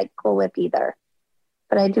typically like Cool Whip either,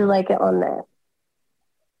 but I do like it on this.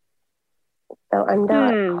 So I'm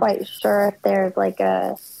not quite sure if there's like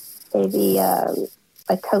maybe a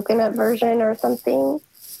coconut version or something.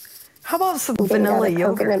 How about some vanilla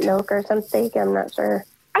yogurt? Coconut milk or something. I'm not sure.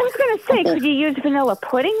 I was going to say, could you use vanilla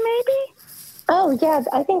pudding maybe? Oh, yeah.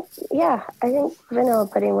 I think vanilla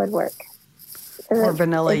pudding would work. Or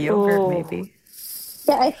vanilla yogurt, maybe.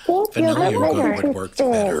 Yeah, I think vanilla yogurt would work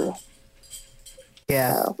better.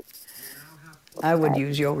 Yeah. So, I would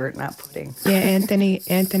use yogurt, not pudding. Yeah,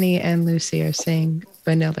 Anthony and Lucy are saying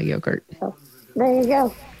vanilla yogurt. So, there you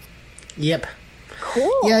go. Yep.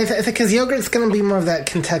 Cool. Yeah, I think because yogurt's going to be more of that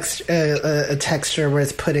texture,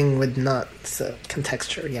 whereas pudding would not. So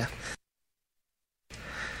contexture, yeah.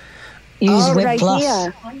 Use Good whipped fluff.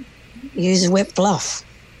 idea. Use whipped fluff.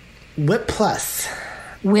 Whip plus.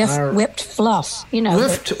 Whipped fluff. You know.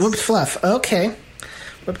 Whipped fluff. Okay.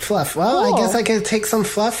 Whipped fluff. Well, Cool. I guess I could take some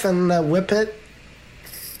fluff and whip it.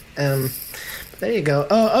 There you go.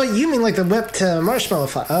 Oh, you mean like the whipped marshmallow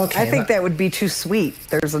fluff? Okay. I think that would be too sweet.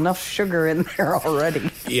 There's enough sugar in there already.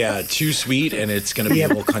 Yeah, too sweet, and it's going to be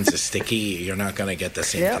all kinds of sticky. You're not going to get the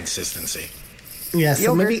same consistency. Yeah, so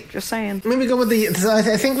Yogurt, maybe just saying. Maybe go with the. So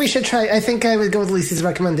I think we should try. I think I would go with Lucy's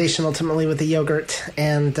recommendation ultimately with the yogurt.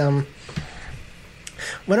 And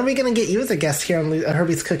when are we going to get you as a guest here on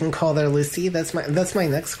Herbie's Cooking Call, there, Lucy? That's my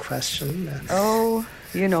next question. Oh,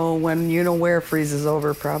 when where freezes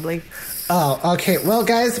over, probably. Oh, okay. Well,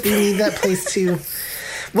 guys, we need that place to.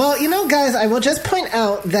 Well, guys, I will just point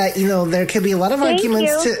out that, there could be a lot of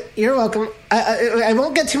arguments to. You're welcome. I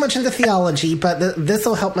won't get too much into theology, but this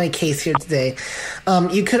will help my case here today.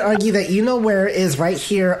 You could argue that where is right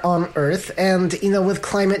here on Earth, and, with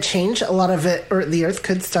climate change, a lot of it, or the Earth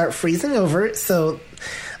could start freezing over. So,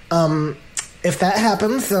 if that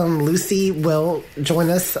happens, Lucy will join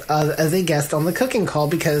us as a guest on the cooking call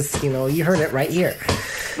because, you heard it right here.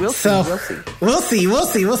 We'll see.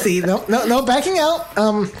 We'll see. No, backing out.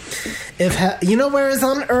 If where is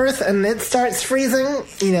on Earth and it starts freezing,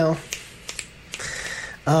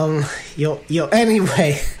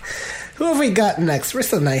 anyway, who have we got next? We're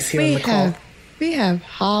so nice here on the call. We have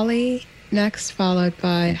Holly next, followed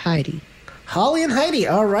by Heidi. Holly and Heidi.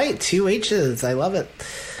 All right, 2 H's. I love it.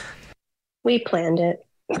 We planned it.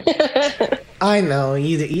 I know.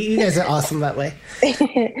 You guys are awesome that way.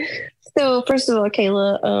 So, first of all,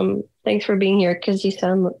 Kayla, thanks for being here because you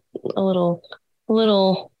sound a little,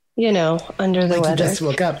 under the like weather. You just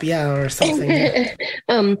woke up, or something. Yeah.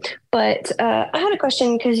 But I had a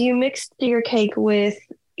question because you mixed your cake by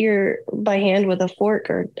hand with a fork,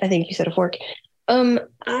 or I think you said a fork.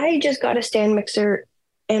 I just got a stand mixer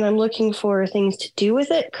and I'm looking for things to do with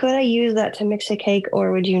it. Could I use that to mix a cake,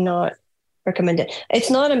 or would you not recommend it? It's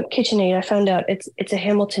not a KitchenAid. I found out it's a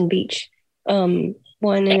Hamilton Beach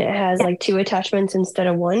one, and it has like 2 attachments instead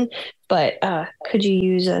of 1. But could you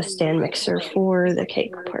use a stand mixer for the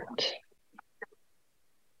cake part?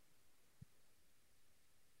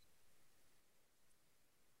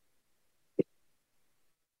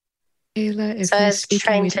 Ayla, So I was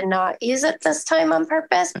trying to not use it this time on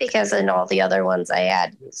purpose because in all the other ones I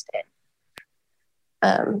had used it.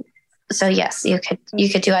 So yes, you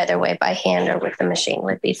could do either way, by hand or with the machine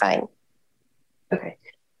would be fine. Okay.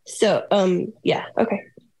 So yeah, okay.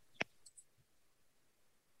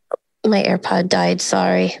 My AirPod died,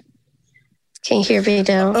 sorry. Can you hear me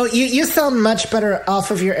now? Oh, you sound much better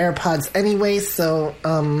off of your AirPods anyway, so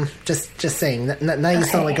just saying. Now you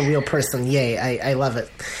sound like a real person. Yay, I love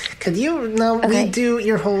it. Could you redo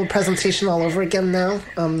your whole presentation all over again now?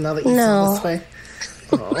 Now that you sound this way?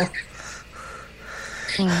 Oh.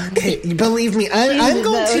 Okay, believe me, I'm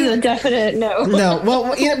going to. A definite no. No,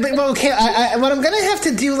 well, okay. What I'm going to have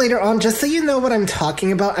to do later on, just so you know what I'm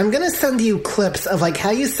talking about, I'm going to send you clips of like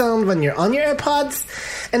how you sound when you're on your AirPods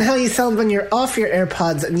and how you sound when you're off your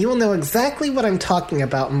AirPods, and you will know exactly what I'm talking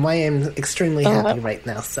about and why I'm extremely happy right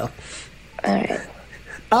now. So, all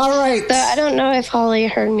right. So I don't know if Holly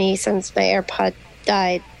heard me since my AirPod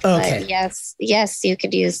died. Okay. But yes, you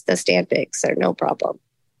could use the stand mixer, no problem.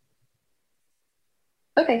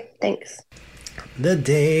 Okay, thanks. The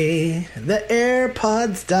day the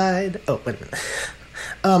AirPods died. Oh, wait a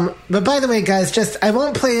minute. But by the way, guys, I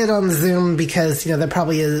won't play it on Zoom because, there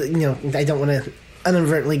probably is, I don't want to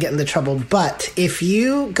inadvertently get into trouble. But if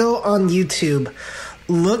you go on YouTube,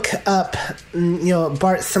 look up,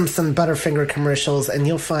 Bart Simpson Butterfinger commercials, and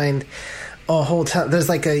you'll find a whole ton. There's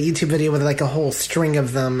like a YouTube video with like a whole string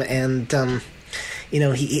of them, and,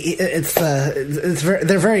 they're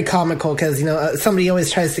very comical because, somebody always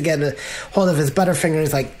tries to get a hold of his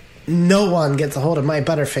Butterfingers, like, no one gets a hold of my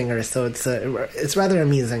Butterfinger, so it's rather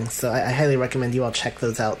amusing. So I highly recommend you all check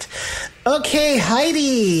those out. Okay,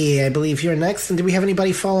 Heidi, I believe you're next. And do we have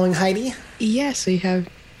anybody following Heidi? Yes, we have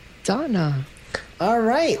Donna. All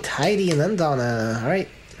right, Heidi and then Donna. All right.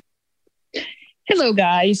 Hello,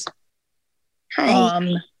 guys.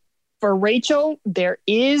 Hi. For Rachel, there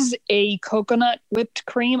is a coconut whipped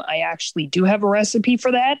cream. I actually do have a recipe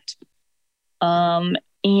for that.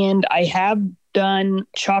 And I have done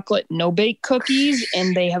chocolate no-bake cookies,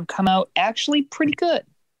 and they have come out actually pretty good.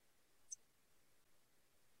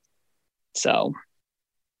 So.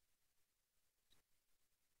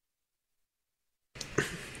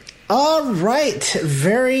 All right.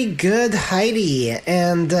 Very good, Heidi.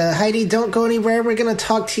 And Heidi, don't go anywhere. We're going to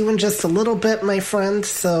talk to you in just a little bit, my friend.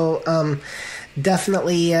 So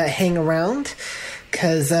definitely hang around.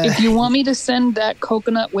 Because if you want me to send that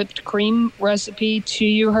coconut whipped cream recipe to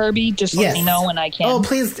you, Herbie, just let me know and I can. Oh,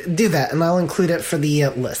 please do that, and I'll include it for the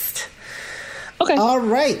list. Okay. All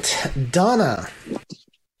right, Donna.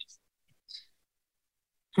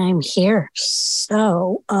 I'm here.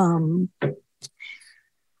 So,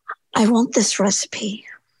 I want this recipe.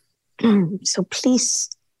 So please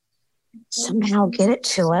somehow get it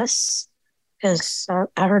to us. Because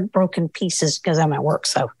I heard broken pieces because I'm at work.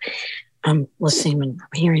 So I'm listening and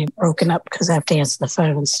I'm hearing it broken up because I have to answer the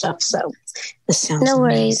phone and stuff. So this sounds No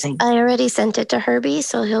worries. amazing. I already sent it to Herbie,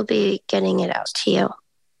 so he'll be getting it out to you.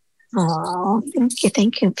 Oh, thank you.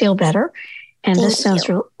 Thank you. Feel better. And this sounds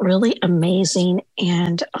really amazing.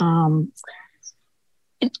 And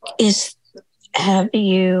have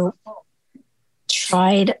you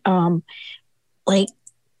tried like,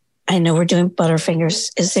 I know we're doing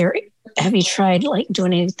Butterfingers. Have you tried like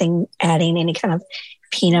doing anything, adding any kind of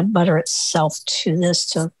peanut butter itself to this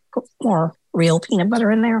to put more real peanut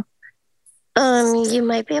butter in there? You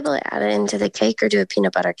might be able to add it into the cake or do a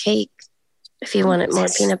peanut butter cake if you wanted more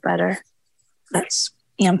peanut butter.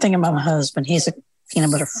 I'm thinking about my husband. He's a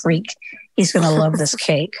peanut butter freak. He's going to love this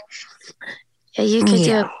cake. Yeah, you could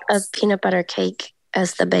do a peanut butter cake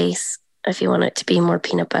as the base if you want it to be more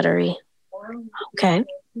peanut buttery. Okay.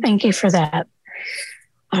 Thank you for that.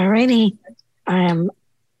 Alrighty. I am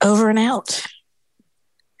over and out.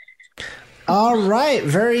 All right.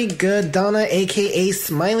 Very good, Donna, a.k.a.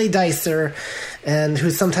 Smiley Dicer, and who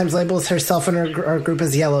sometimes labels herself in our group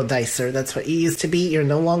as Yellow Dicer. That's what you used to be. You're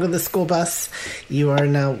no longer the school bus. You are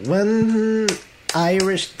now one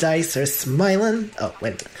Irish Dicer smiling. Oh,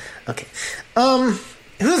 wait. Okay.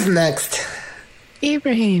 Who's next?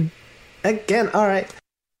 Ibrahim. Again. All right.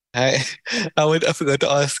 I forgot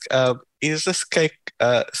to ask, is this cake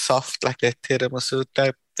soft like a tiramisu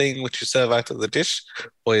type thing which you serve out of the dish,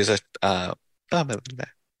 or is it firmer than that?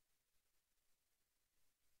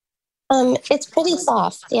 It's pretty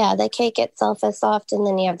soft. Yeah, the cake itself is soft, and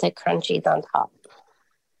then you have the crunchies on top.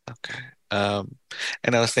 Okay.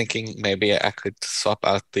 And I was thinking maybe I could swap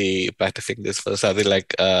out the Butterfingers for something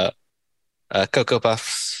like Cocoa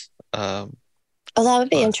Puffs. Oh, that would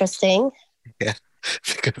be interesting. Yeah,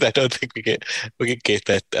 because I don't think we can get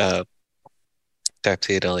that type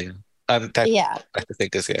cereal.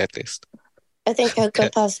 Butterfingers here at least. I think Cocoa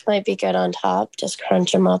Puffs might be good on top. Just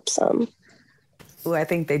crunch them up some. Ooh, I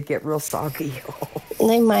think they'd get real soggy.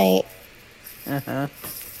 They might. Uh-huh.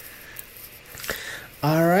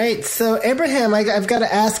 All right. So, Abraham, I've got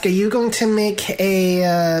to ask, are you going to make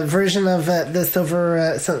a version of this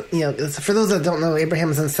over, for those that don't know,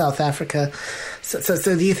 Abraham's in South Africa. So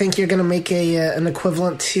do you think you're going to make an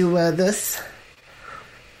equivalent to this?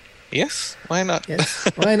 Yes, why not? Yes,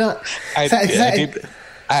 why not? I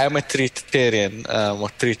am a treatarian, or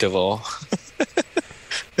treatable.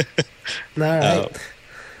 All right.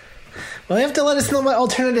 Well, you have to let us know what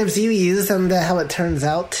alternatives you use and how it turns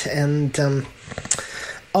out and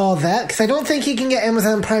all that. Because I don't think you can get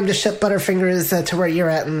Amazon Prime to ship Butterfingers to where you're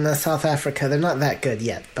at in South Africa. They're not that good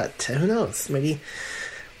yet, but who knows? Maybe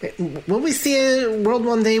will we see a world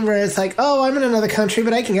one day where it's like, oh, I'm in another country,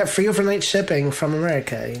 but I can get free overnight shipping from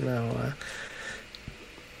America,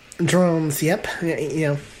 drones, yep,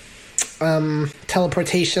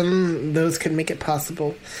 teleportation, those could make it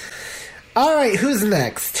possible. All right, who's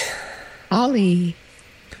next? Holly,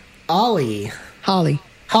 A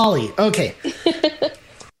okay.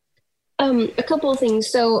 couple of things.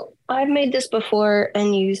 So I've made this before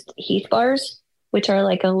and used Heath bars, which are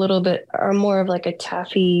like are more of like a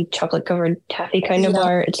taffy, chocolate covered taffy kind of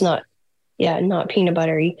bar. It's not peanut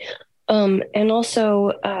buttery. And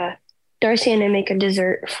also, Darcy and I make a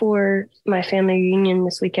dessert for my family reunion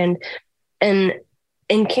this weekend. And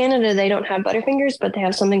in Canada, they don't have Butterfingers, but they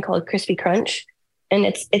have something called Crispy Crunch. And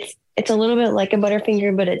it's a little bit like a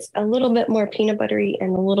Butterfinger, but it's a little bit more peanut buttery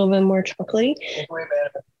and a little bit more chocolatey. Way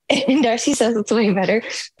better. And Darcy says it's way better.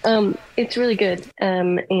 It's really good.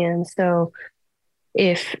 And so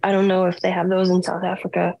I don't know if they have those in South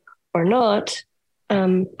Africa or not,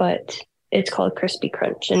 but it's called Crispy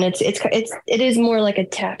Crunch. And it is more like a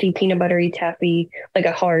taffy, peanut buttery taffy, like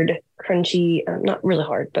a hard, crunchy, not really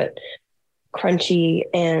hard, but crunchy.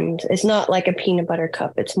 And it's not like a peanut butter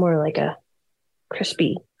cup. It's more like a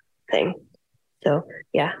crispy thing. So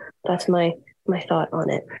yeah, that's my thought on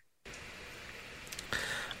it.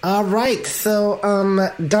 All right, so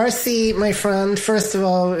Darcy, my friend, first of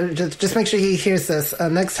all, just make sure he hears this.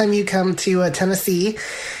 Next time you come to Tennessee,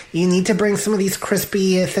 you need to bring some of these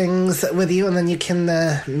crispy things with you, and then you can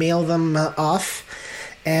mail them off.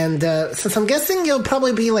 And since I'm guessing you'll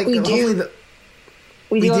probably be like... We do.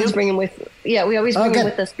 We always bring them with... Yeah, we always bring them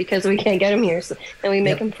with us because we can't get them here. So, and we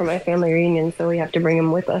make them for my family reunion, so we have to bring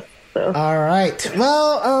them with us. So. All right.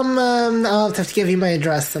 Well, I'll have to give you my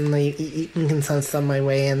address, and you can send some my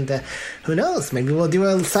way. And who knows? Maybe we'll do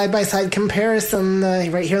a side-by-side comparison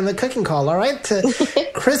right here on the cooking call. All right,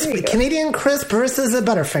 crisp Canadian crisp versus a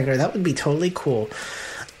Butterfinger. That would be totally cool.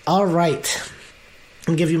 All right,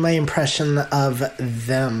 I'll give you my impression of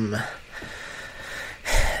them.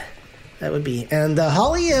 That would be. And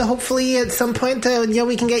Holly, hopefully at some point,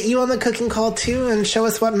 we can get you on the cooking call too, and show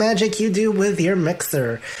us what magic you do with your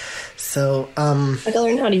mixer. So, I gotta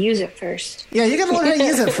learn how to use it first. Yeah, you gotta learn how to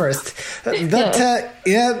use it first. But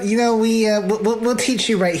we'll teach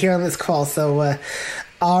you right here on this call. So,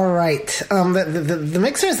 all right. The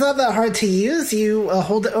mixer is not that hard to use. You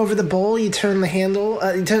hold it over the bowl. You turn the handle.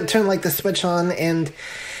 You turn like the switch on, and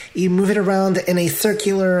you move it around in a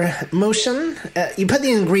circular motion. You put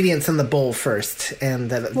the ingredients in the bowl first, and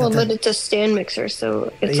but it's a stand mixer,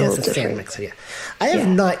 so it's a little different. Stand mixer. Yeah, I have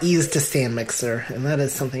not used a stand mixer, and that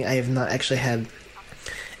is something I have not actually had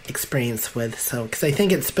experience with. So, because I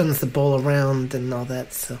think it spins the bowl around and all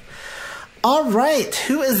that. So, all right,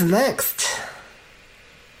 who is next?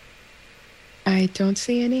 I don't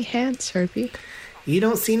see any hands, Herbie. You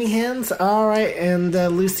don't see any hands? All right, and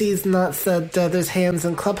Lucy's not said there's hands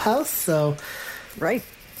in Clubhouse, so... Right.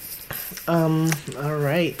 All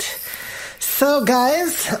right. So,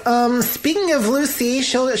 guys, speaking of Lucy,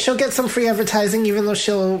 she'll get some free advertising, even though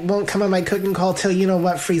won't come on my cooking call till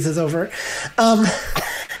you-know-what freezes over.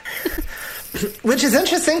 Which is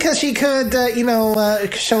interesting, because she could,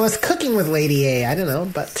 show us cooking with Lady A. I don't know,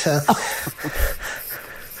 but...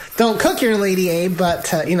 Don't cook your Lady A, but,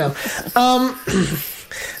 that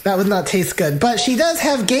would not taste good. But she does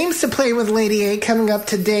have games to play with Lady A coming up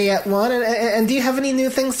today at 1. And do you have any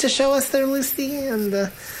new things to show us there, Lucy?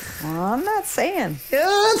 And I'm not saying. You're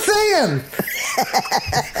not saying.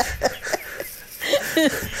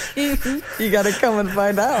 You got to come and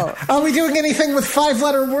find out. Are we doing anything with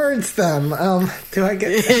 5-letter words then? Do I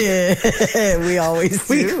get? Yeah, we always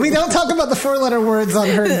do. We don't talk about the 4-letter words on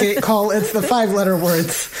her gate call. It's the 5-letter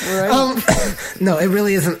words. Right. No, it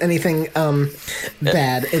really isn't anything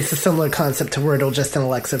bad. It's a similar concept to Wordle, just an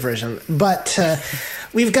Alexa version. But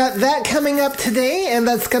we've got that coming up today, and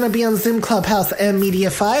that's going to be on Zoom Clubhouse and Media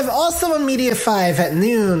 5. Also on Media 5 at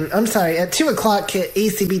noon. I'm sorry, at 2 o'clock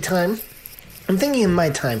ACB time. I'm thinking in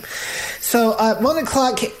my time. So, 1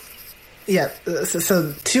 o'clock... Yeah,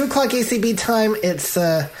 so 2 o'clock ACB time, it's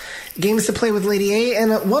games to play with Lady A.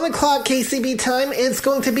 And at 1 o'clock ACB time, it's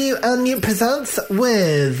going to be Unmute Presents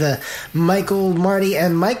with Michael, Marty,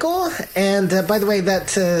 and Michael. And by the way,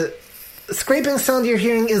 that scraping sound you're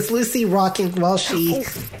hearing is Lucy rocking while she... I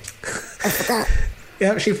forgot.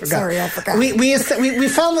 Yeah, she forgot. Sorry, I forgot. We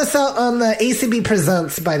found this out on the ACB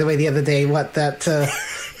Presents, by the way, the other day, what that...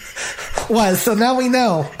 was, so now we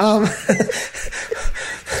know.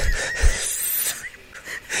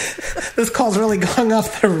 This call's really going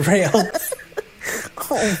off the rails.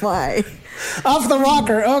 Oh my. Off the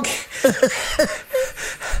rocker, okay.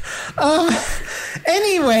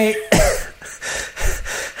 Anyway.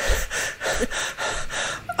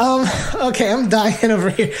 Okay, I'm dying over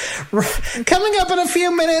here. Coming up in a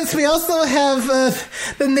few minutes, we also have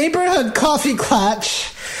the neighborhood coffee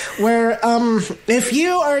clutch, where if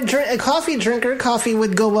you are a coffee drinker, coffee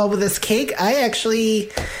would go well with this cake. I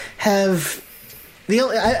actually have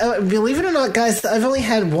believe it or not, guys, I've only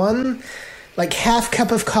had one half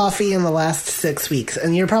cup of coffee in the last 6 weeks,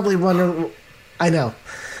 and you're probably wondering. I know,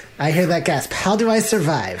 I hear that gasp. How do I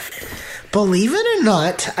survive? Believe it or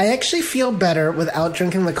not, I actually feel better without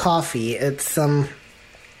drinking the coffee. It's the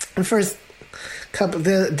first couple of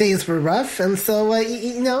the days were rough, and so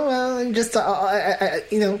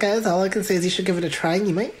guys, all I can say is you should give it a try. And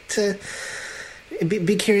you might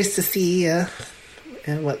be curious to see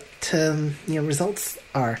what results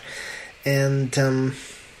are, and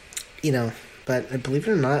But believe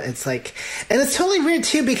it or not, it's and it's totally weird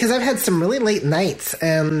too, because I've had some really late nights,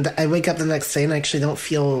 and I wake up the next day and I actually don't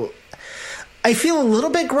feel. I feel a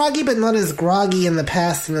little bit groggy, but not as groggy in the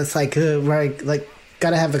past, and it's where I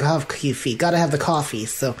gotta have the coffee.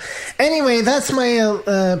 So anyway, that's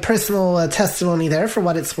my personal testimony there for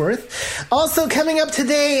what it's worth. Also coming up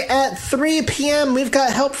today at 3 p.m., we've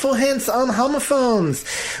got helpful hints on homophones.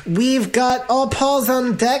 We've got All Paws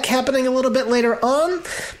on Deck happening a little bit later on.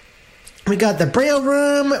 we got the Braille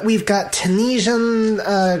Room, we've got Tunisian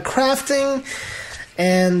crafting,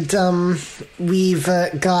 and we've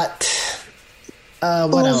got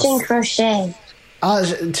what else? Tunisian crochet.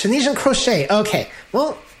 Tunisian crochet. Okay.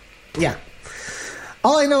 Well, yeah.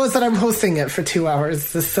 All I know is that I'm hosting it for 2 hours.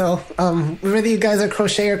 So whether you guys are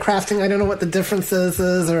crochet or crafting, I don't know what the differences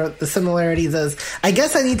is or the similarities is. I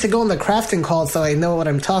guess I need to go on the crafting call so I know what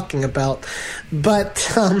I'm talking about.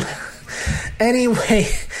 But anyway,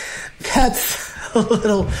 that's a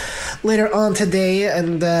little later on today.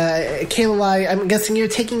 And Kayla, I'm guessing you're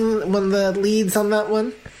taking one of the leads on that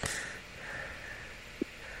one?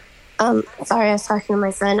 Sorry, I was talking to my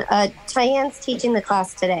son. Cheyenne's teaching the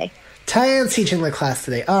class today. Tyan's teaching the class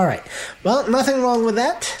today. All right. Well, nothing wrong with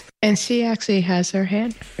that. And she actually has her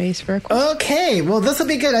hand raised for a question. Okay. Well, this will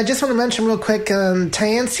be good. I just want to mention real quick,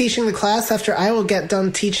 Tyan's teaching the class after I will get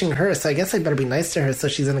done teaching her, so I guess I better be nice to her so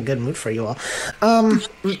she's in a good mood for you all.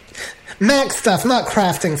 Mac stuff, not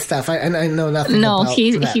crafting stuff. I know nothing about that.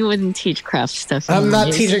 No, he wouldn't teach craft stuff. I'm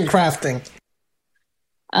not teaching crafting.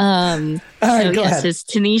 All right, go ahead. It's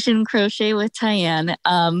Tunisian crochet with Tyann.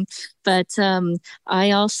 But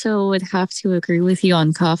I also would have to agree with you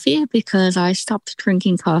on coffee because I stopped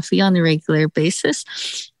drinking coffee on a regular basis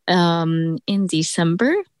in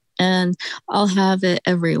December, and I'll have it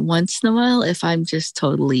every once in a while if I'm just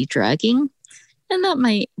totally dragging. And that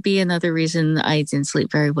might be another reason I didn't sleep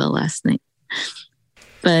very well last night.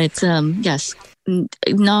 But yes,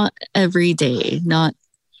 not every day, not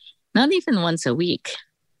even once a week.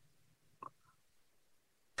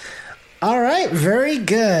 All right, very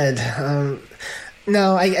good.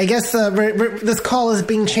 No, I guess this call is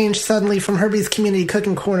being changed suddenly from Herbie's Community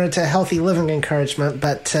Cooking Corner to Healthy Living Encouragement.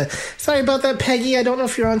 But sorry about that, Peggy. I don't know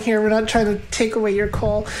if you're on here. We're not trying to take away your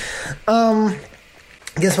call. I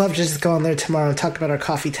guess we'll have to just go on there tomorrow and talk about our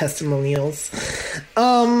coffee testimonials.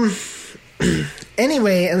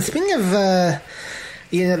 Anyway, and speaking of...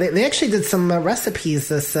 they actually did some recipes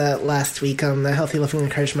this last week on the Healthy Living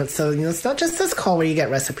Encouragement. So, it's not just this call where you get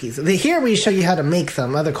recipes. Here we show you how to make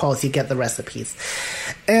them. Other calls, you get the recipes.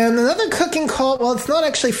 And another cooking call, well, it's not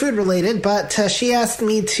actually food related, but she asked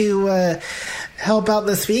me to help out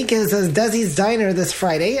this week is Desi's Diner this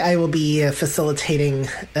Friday. I will be facilitating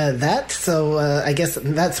that. So I guess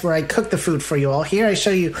that's where I cook the food for you all. Here I show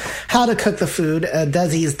you how to cook the food.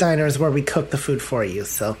 Desi's Diner is where we cook the food for you.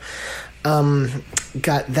 So...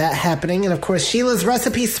 got that happening, and of course Sheila's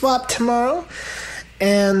recipe swap tomorrow,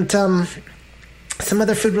 and some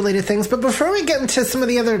other food related things. But before we get into some of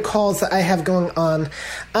the other calls that I have going on,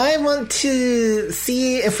 I want to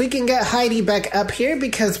see if we can get Heidi back up here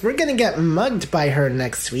because we're gonna get mugged by her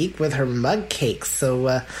next week with her mug cakes.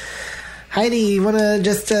 So Heidi, you want to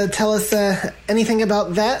just tell us anything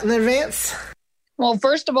about that in advance? Well,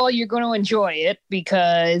 first of all, you're going to enjoy it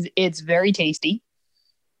because it's very tasty.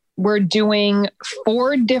 We're doing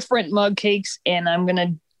 4 different mug cakes, and I'm going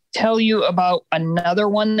to tell you about another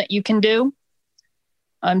one that you can do.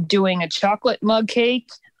 I'm doing a chocolate mug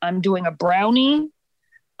cake. I'm doing a brownie.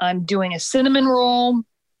 I'm doing a cinnamon roll,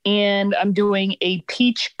 and I'm doing a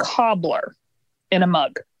peach cobbler in a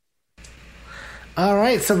mug. All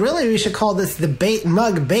right, so really we should call this the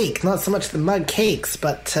mug bake, not so much the mug cakes,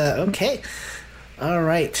 but okay. All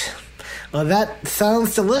right. Well, that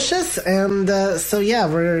sounds delicious, and so yeah,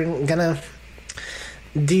 we're gonna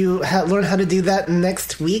learn how to do that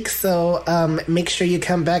next week. So make sure you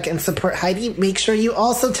come back and support Heidi. Make sure you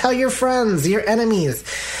also tell your friends, your enemies,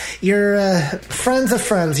 your friends of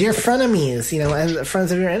friends, your frenemies, and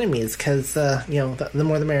friends of your enemies, because the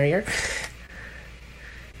more the merrier.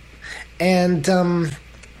 And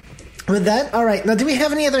with that, all right. Now, do we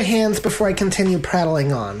have any other hands before I continue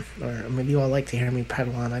prattling on, or maybe you all like to hear me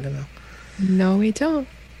prattle on? I don't know. No, we don't.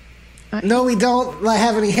 No, we don't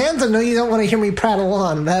have any hands, or no, you don't want to hear me prattle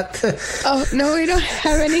on. Oh, no, we don't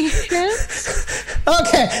have any hands?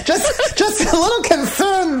 Okay, just a little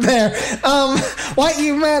concerned there. What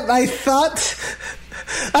you meant, I thought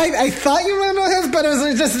you meant no hands, but it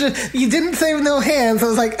was just you didn't say no hands. I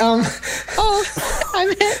was like, Oh, I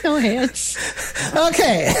meant no hands.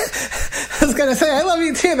 Okay. I was going to say, I love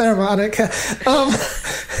you too there, Monica.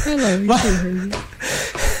 I love you too.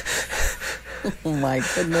 Oh my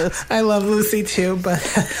goodness. I love Lucy too, but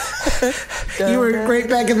you were great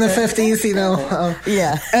back in the 50s,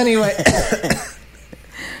 Yeah. Anyway.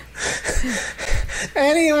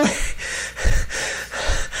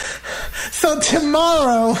 So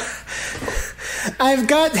tomorrow, I've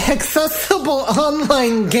got accessible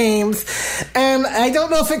online games, and I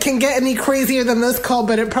don't know if it can get any crazier than this call,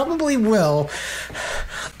 but it probably will.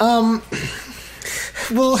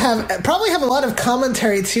 we'll probably have a lot of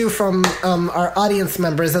commentary too from our audience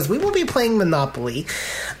members as we will be playing Monopoly.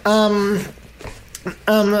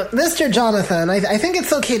 Mr. Jonathan, I think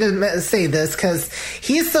it's okay to say this because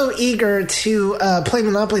he's so eager to play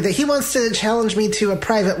Monopoly that he wants to challenge me to a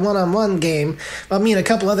private one-on-one game. Well, me and a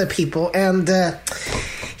couple other people, and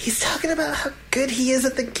he's talking about how good he is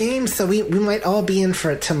at the game, so we might all be in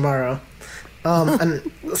for it tomorrow. And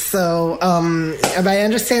so I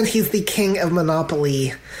understand he's the king of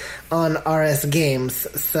Monopoly on RS Games.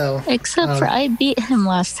 So except for I beat him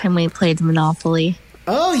last time we played Monopoly.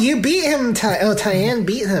 Oh, you beat him, Tyann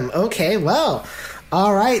beat him. Okay, well,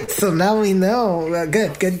 all right. So now we know.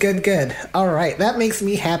 Good. All right, that makes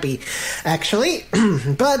me happy, actually.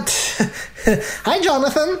 But hi,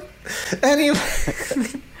 Jonathan. Anyway,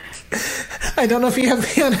 I don't know if you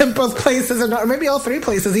have me on both places or not, or maybe all three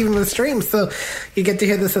places, even the stream. So you get to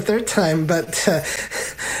hear this a third time. But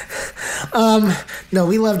no,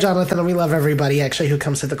 we love Jonathan and we love everybody actually who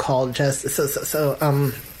comes to the call. Just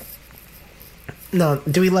so. No,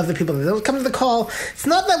 do we love the people that don't come to the call? It's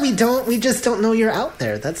not that we don't, we just don't know you're out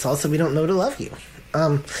there. That's also we don't know to love you.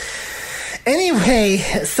 Anyway,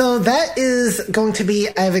 so that is going to be,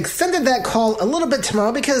 I've extended that call a little bit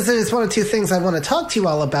tomorrow because there's one or two things I want to talk to you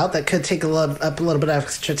all about that could take up a little bit of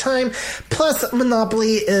extra time. Plus,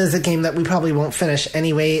 Monopoly is a game that we probably won't finish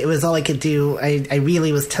anyway. It was all I could do. I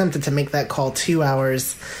really was tempted to make that call 2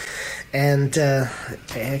 hours. And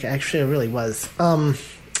actually, it really was.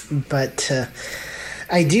 But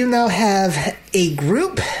I do now have a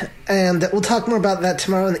group, and we'll talk more about that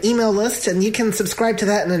tomorrow, an email list, and you can subscribe to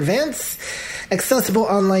that in advance. Accessible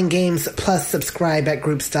online games plus subscribe at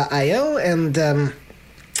groups.io, and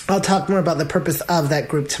I'll talk more about the purpose of that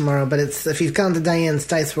group tomorrow, but it's if you've gone to Diane's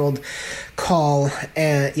Dice World call,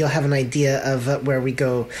 you'll have an idea of where we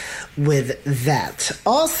go with that.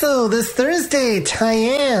 Also, this Thursday,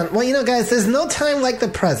 Tyann. Well, you know, guys, there's no time like the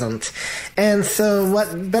present. And so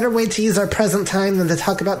what better way to use our present time than to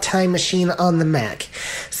talk about Time Machine on the Mac?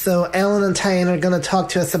 So Alan and Tyann are going to talk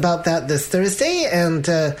to us about that this Thursday. And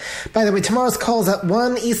by the way, tomorrow's call is at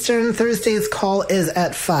 1 Eastern. Thursday's call is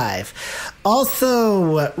at 5.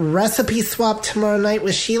 Also, recipe swap tomorrow night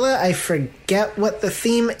with Sheila. I forget what the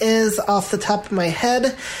theme is off the top of my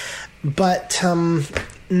head, but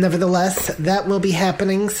nevertheless, that will be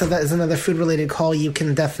happening. So that is another food-related call you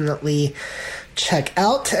can definitely check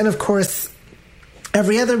out. And of course,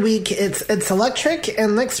 every other week it's Electric,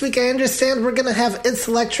 and next week I understand we're going to have It's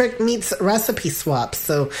Electric meets recipe swap.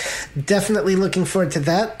 So definitely looking forward to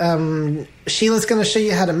that. Sheila's going to show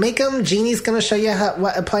you how to make them. Jeannie's going to show you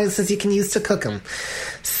what appliances you can use to cook them.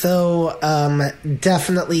 So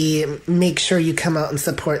definitely make sure you come out and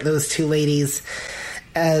support those two ladies,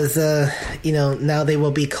 as now they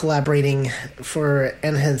will be collaborating for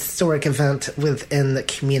an historic event within the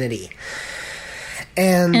community.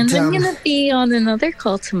 And I'm going to be on another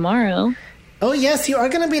call tomorrow. Oh, yes, you are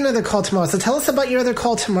going to be another call tomorrow. So tell us about your other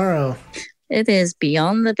call tomorrow. It is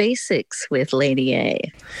Beyond the Basics with Lady A.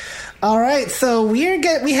 All right, so we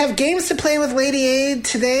have games to play with Lady A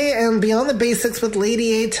today and Beyond the Basics with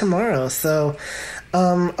Lady A tomorrow. So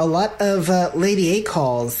a lot of Lady A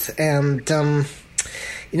calls. And,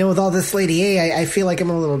 with all this Lady A, I feel like I'm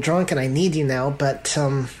a little drunk and I need you now. But,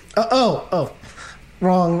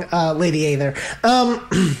 wrong Lady A there.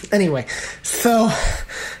 Anyway, so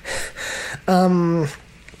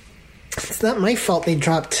it's not my fault they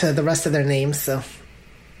dropped the rest of their names, so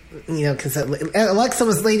because Alexa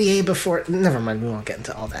was Lady A before. Never mind, we won't get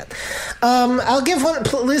into all that. I'll give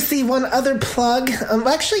Lucy one other plug.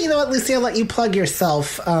 Actually, you know what, Lucy, I'll let you plug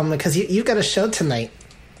yourself because you got a show tonight.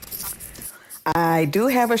 I do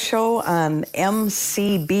have a show on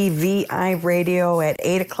MCBVI Radio at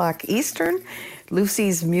 8 o'clock Eastern,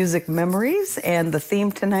 Lucy's Music Memories, and the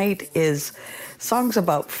theme tonight is songs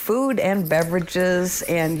about food and beverages,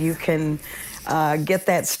 and you can get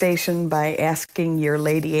that station by asking your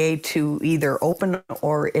Lady A to either open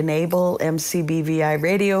or enable MCBVI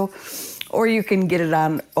Radio, or you can get it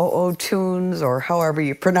on OO Tunes, or however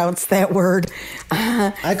you pronounce that word.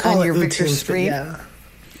 I call on it your Victor U-Tunes, Stream. yeah.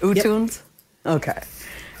 U-Tunes? Yep. Okay.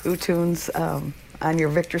 U-Tunes on your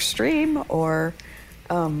Victor Stream, or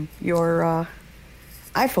your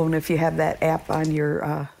iPhone if you have that app on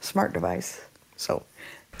your smart device. So,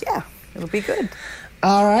 yeah, it'll be good.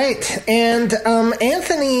 All right. And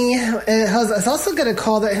Anthony has also got a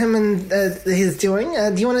call that him and he's doing.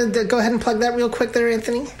 Do you want to go ahead and plug that real quick there,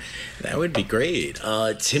 Anthony? That would be great.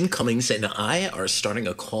 Tim Cummings and I are starting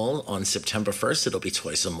a call on September 1st. It'll be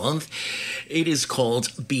twice a month. It is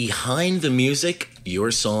called Behind the Music,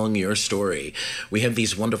 Your Song, Your Story. We have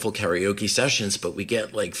these wonderful karaoke sessions, but we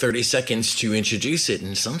get like 30 seconds to introduce it.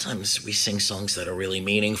 And sometimes we sing songs that are really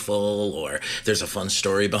meaningful or there's a fun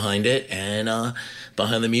story behind it. And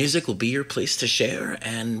Behind the Music will be your place to share.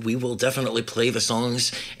 And we will definitely play the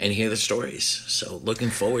songs and hear the stories. So looking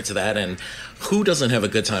forward to that. And who doesn't have a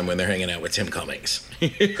good time when they're hanging out with Tim Cummings?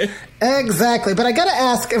 Exactly. But I got to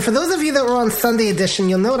ask, and for those of you that were on Sunday edition,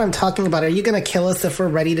 you'll know what I'm talking about. Are you going to kill us if we're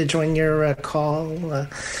ready to join your call?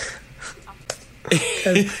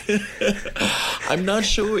 I'm not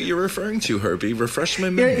sure what you're referring to, Herbie. Refresh my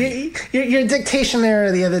memory. Your dictation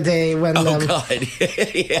error the other day when... Oh, God.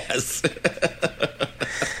 Yes.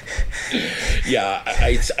 Yeah,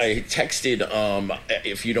 I texted,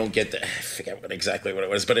 if you don't get I forget exactly what it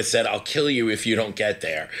was, but it said, I'll kill you if you don't get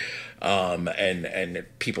there. And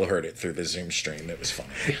people heard it through the Zoom stream. It was funny.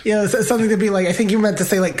 Yeah, so something to be like, I think you meant to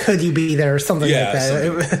say, like, could you be there or something like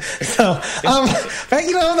that. But,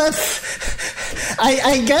 you know, that's,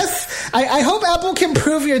 I guess, I hope Apple can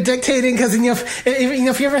prove you're dictating, because,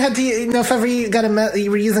 if you ever had to, if ever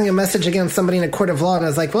you were using a message against somebody in a court of law, and I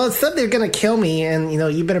was like, well, it said they're going to kill me, and,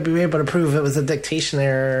 you better be able to prove it was a dictation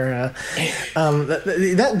error.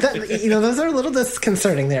 Those are a little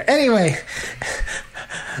disconcerting there. Anyway.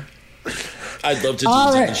 I'd love to do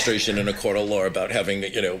a demonstration in a court of law about having,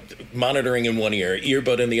 monitoring in one ear,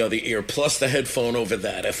 earbud in the other ear, plus the headphone over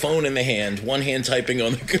that, a phone in the hand, one hand typing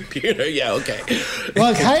on the computer. Yeah, okay.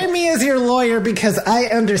 Look, hire me as your lawyer because I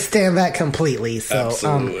understand that completely. So,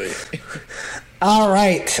 absolutely. All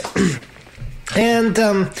right. And,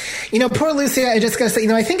 poor Lucy, I just gotta say,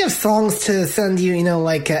 I think of songs to send you,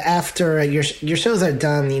 after your shows are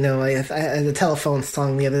done. I had a telephone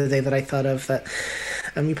song the other day that I thought of that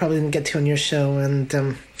you probably didn't get to on your show.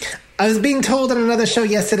 And I was being told on another show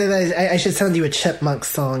yesterday that I should send you a Chipmunk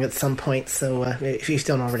song at some point. So if you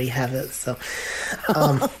don't already have it. So,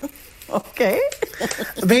 okay.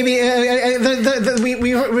 Baby, there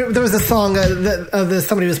was a song that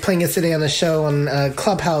somebody was playing yesterday on the show on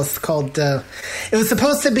Clubhouse called, it was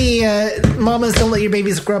supposed to be Mamas Don't Let Your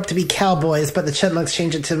Babies Grow Up to Be Cowboys, but the Chipmunks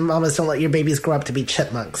changed it to Mamas Don't Let Your Babies Grow Up to Be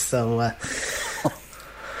Chipmunks. So,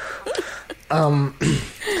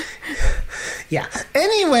 yeah.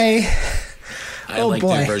 Anyway. I like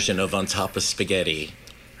their version of On Top of Spaghetti.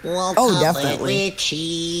 Well, definitely. With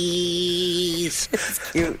cheese.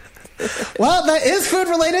 It's cute. Well, that is food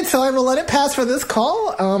related, so I will let it pass for this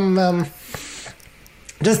call.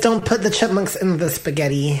 Just don't put the chipmunks in the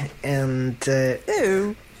spaghetti, and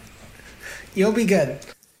you'll be good.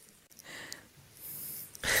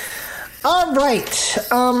 All right.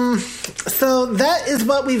 So that is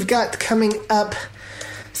what we've got coming up.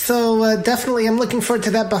 So definitely, I'm looking forward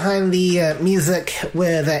to that Behind the Music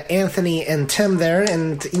with Anthony and Tim there,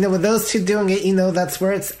 and with those two doing it, that's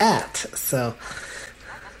where it's at. So.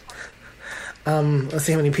 Let's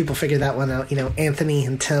see how many people figure that one out. Anthony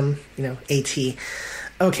and Tim, AT.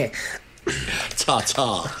 Okay.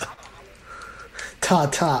 Ta-ta.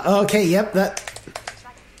 Ta-ta. Okay, yep, that.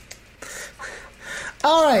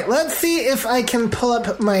 All right, let's see if I can pull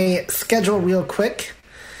up my schedule real quick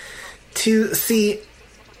to see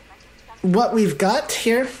what we've got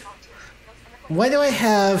here. Why do I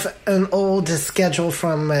have an old schedule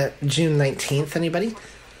from June 19th? Anybody?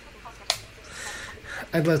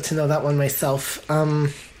 I'd love to know that one myself.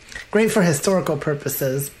 Great for historical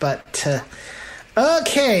purposes, but...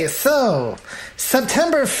 okay, so...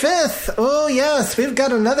 September 5th. Oh, yes, we've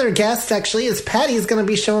got another guest, actually, as Patty's going to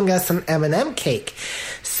be showing us an M&M cake.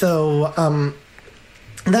 So,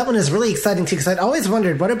 that one is really exciting, too, because I'd always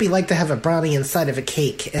wondered what it'd be like to have a brownie inside of a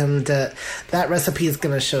cake, and that recipe is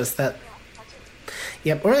going to show us that.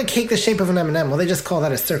 Yep, or a cake the shape of an M&M. Well, they just call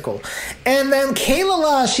that a circle. And then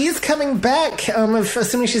Kayla, she's coming back,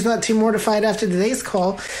 assuming she's not too mortified after today's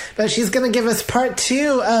call. But she's going to give us part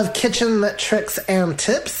 2 of kitchen tricks and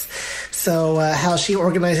tips. So how she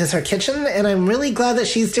organizes her kitchen. And I'm really glad that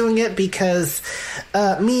she's doing it because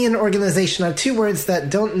me and organization are 2 words that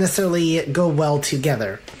don't necessarily go well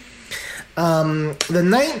together. The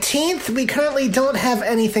 19th, we currently don't have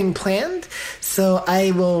anything planned, so I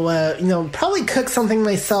will, probably cook something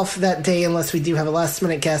myself that day unless we do have a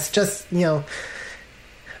last-minute guest. Just, oh,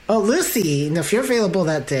 Lucy, if you're available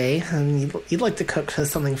that day and you'd like to cook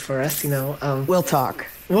something for us, we'll talk.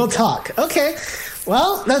 We'll talk. Okay.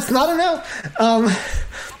 Well, that's not a no.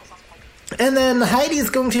 And then Heidi's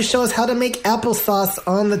going to show us how to make applesauce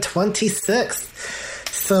on the 26th.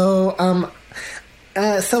 So,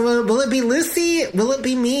 So will it be Lucy? Will it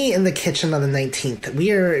be me in the kitchen on the 19th? We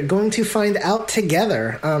are going to find out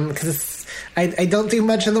together. Because I don't do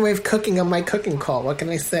much in the way of cooking on my cooking call. What can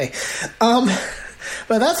I say?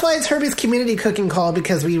 But that's why it's Herbie's community cooking call,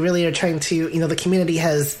 because we really are trying to, the community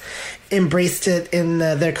has embraced it in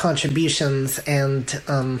their contributions, and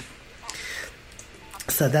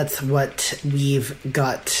so that's what we've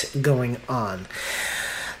got going on.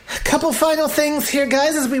 A couple final things here,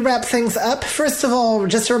 guys, as we wrap things up. First of all,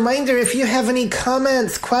 just a reminder, if you have any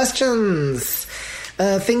comments, questions,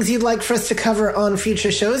 things you'd like for us to cover on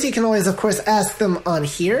future shows, you can always, of course, ask them on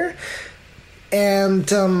here.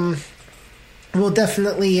 And we'll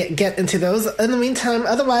definitely get into those. In the meantime,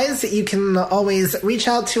 otherwise, you can always reach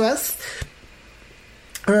out to us.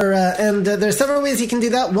 And there's several ways you can do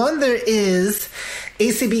that. One, there is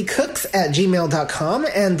acbcooks@gmail.com,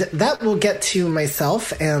 and that will get to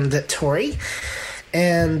myself and Tori.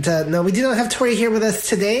 And no, we do not have Tori here with us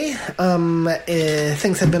today.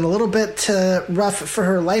 Things have been a little bit rough for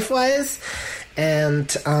her life-wise.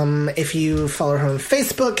 And if you follow her on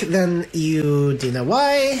Facebook, then you do know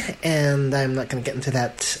why. And I'm not going to get into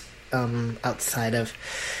that outside of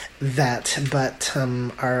that. But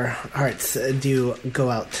our hearts do go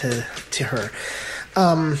out to her.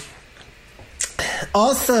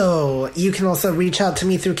 Also, you can also reach out to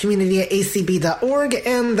me through community@acb.org,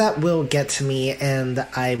 and that will get to me, and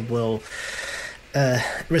I will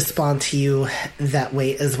respond to you that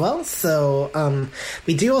way as well. So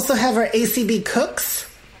we do also have our ACB Cooks,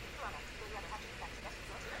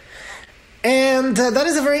 and that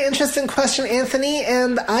is a very interesting question, Anthony,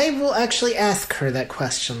 and I will actually ask her that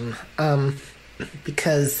question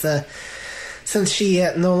because since she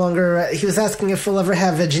no longer, he was asking if we'll ever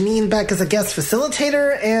have Janine back as a guest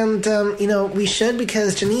facilitator, and we should,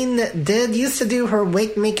 because Janine used to do her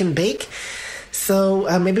Wake, Make, and Bake. So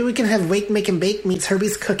maybe we can have Wake, Make, and Bake meets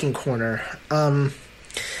Herbie's Cooking Corner.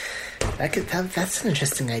 That's an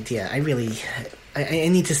interesting idea. I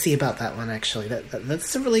need to see about that one, actually.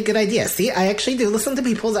 That's a really good idea. See, I actually do listen to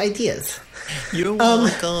people's ideas. You're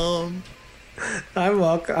welcome. I'm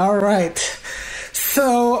welcome. All right.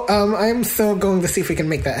 So I'm so going to see if we can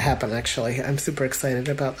make that happen, actually. I'm super excited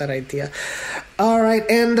about that idea. All right,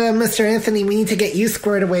 and Mr. Anthony, we need to get you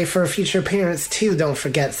squared away for a future appearance, too, don't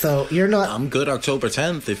forget. So you're not... I'm good October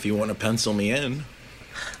 10th if you want to pencil me in.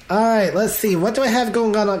 All right, let's see. What do I have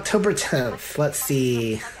going on October 10th? Let's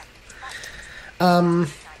see. I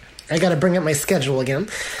got to bring up my schedule again,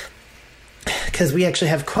 because we actually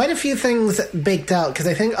have quite a few things baked out, because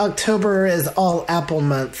I think October is all Apple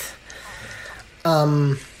month.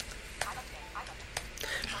 But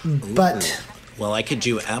well, I could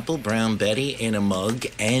do Apple Brown Betty in a mug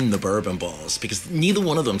and the bourbon balls, because neither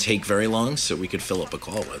one of them take very long, so we could fill up a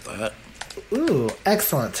call with that. Ooh,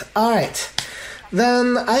 excellent. All right.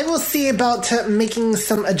 Then I will see about making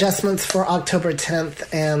some adjustments for October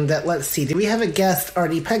 10th, and let's see. Do we have a guest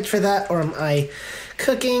already pegged for that, or am I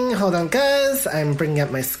cooking? Hold on, guys. I'm bringing up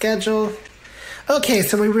my schedule. Okay,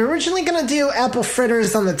 so we were originally going to do apple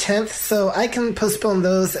fritters on the 10th, so I can postpone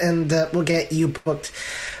those, and we'll get you booked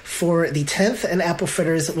for the 10th, and apple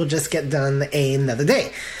fritters will just get done another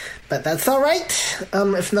day. But that's all right.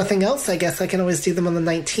 If nothing else, I guess I can always do them on the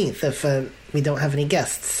 19th if we don't have any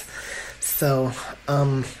guests. So,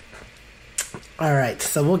 all right,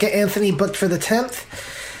 so we'll get Anthony booked for the 10th.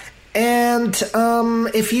 And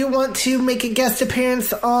if you want to make a guest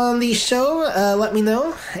appearance on the show, let me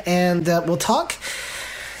know, and we'll talk.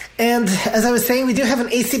 And as I was saying, we do have an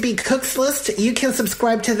ACB Cooks list. You can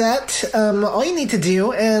subscribe to that. All you need to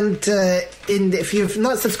do, and if you've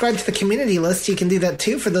not subscribed to the community list, you can do that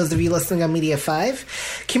too, for those of you listening on Media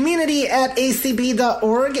 5.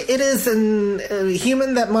 Community@acb.org. It is a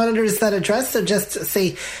human that monitors that address, so just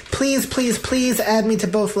say, please, please, please add me to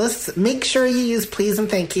both lists. Make sure you use please and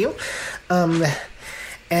thank you. Because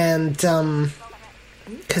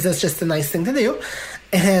that's just a nice thing to do.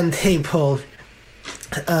 And hey, Paul,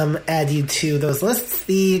 add you to those lists.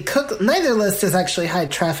 Neither list is actually high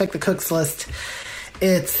traffic. The Cooks list,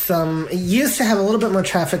 it used to have a little bit more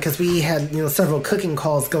traffic because we had several cooking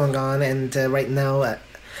calls going on, and right now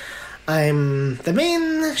I'm the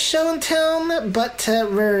main show in town, but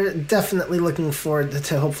we're definitely looking forward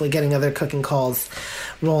to hopefully getting other cooking calls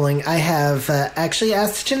rolling. I have actually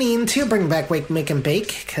asked Janine to bring back Wake, Make, and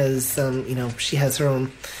Bake, because she has her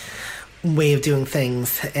own way of doing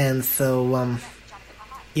things, and so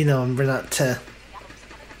we're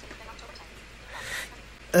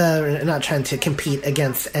not trying to compete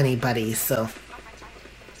against anybody, so.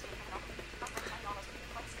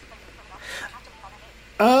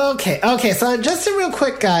 Okay. So just a real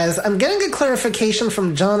quick, guys. I'm getting a clarification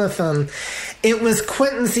from Jonathan. It was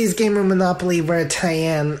Quinton's Game Room Monopoly where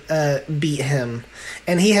Tyann beat him,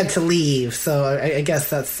 and he had to leave. So I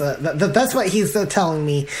guess that's what he's telling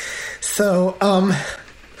me. So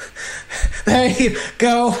there you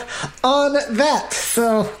go on that.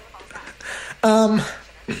 So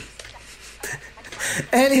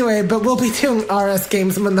anyway, but we'll be doing RS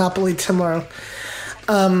Games Monopoly tomorrow.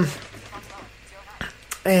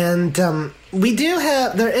 And we do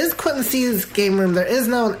have, there is Quinton's Game Room. There is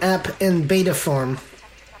now an app in beta form.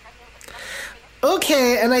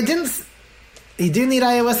 Okay, and you do need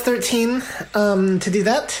iOS 13 to do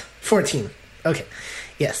that? 14. Okay,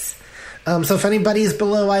 yes. So if anybody's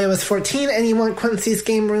below iOS 14 and you want Quinton's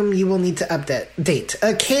Game Room, you will need to update.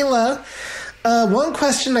 Kayla, one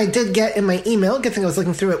question I did get in my email, good thing I was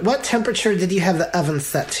looking through it. What temperature did you have the oven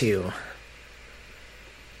set to?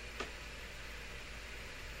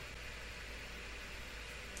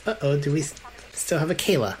 Uh-oh, do we still have a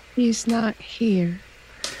Kayla? He's not here.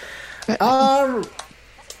 But I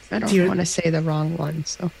don't want to say the wrong one,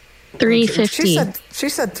 so. 350. She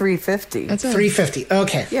said 350. That's 350.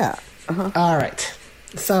 Okay. Yeah. All right.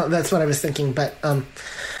 So that's what I was thinking, but all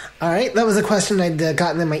right. That was a question I'd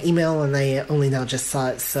gotten in my email, and I only now just saw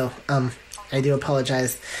it, so I do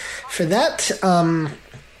apologize for that.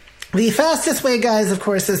 The fastest way, guys, of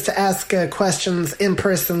course, is to ask questions in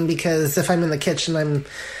person, because if I'm in the kitchen, I'm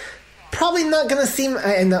probably not going to see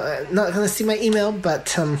my email,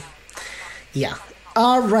 but yeah.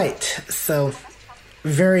 All right. So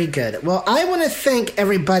very good. Well, I want to thank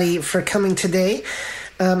everybody for coming today.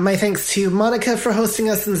 My thanks to Monica for hosting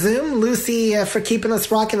us in Zoom, Lucy for keeping us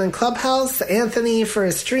rocking in Clubhouse, Anthony for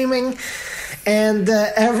streaming, and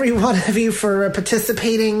every one of you for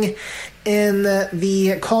participating in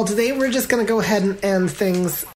the call today. We're just going to go ahead and end things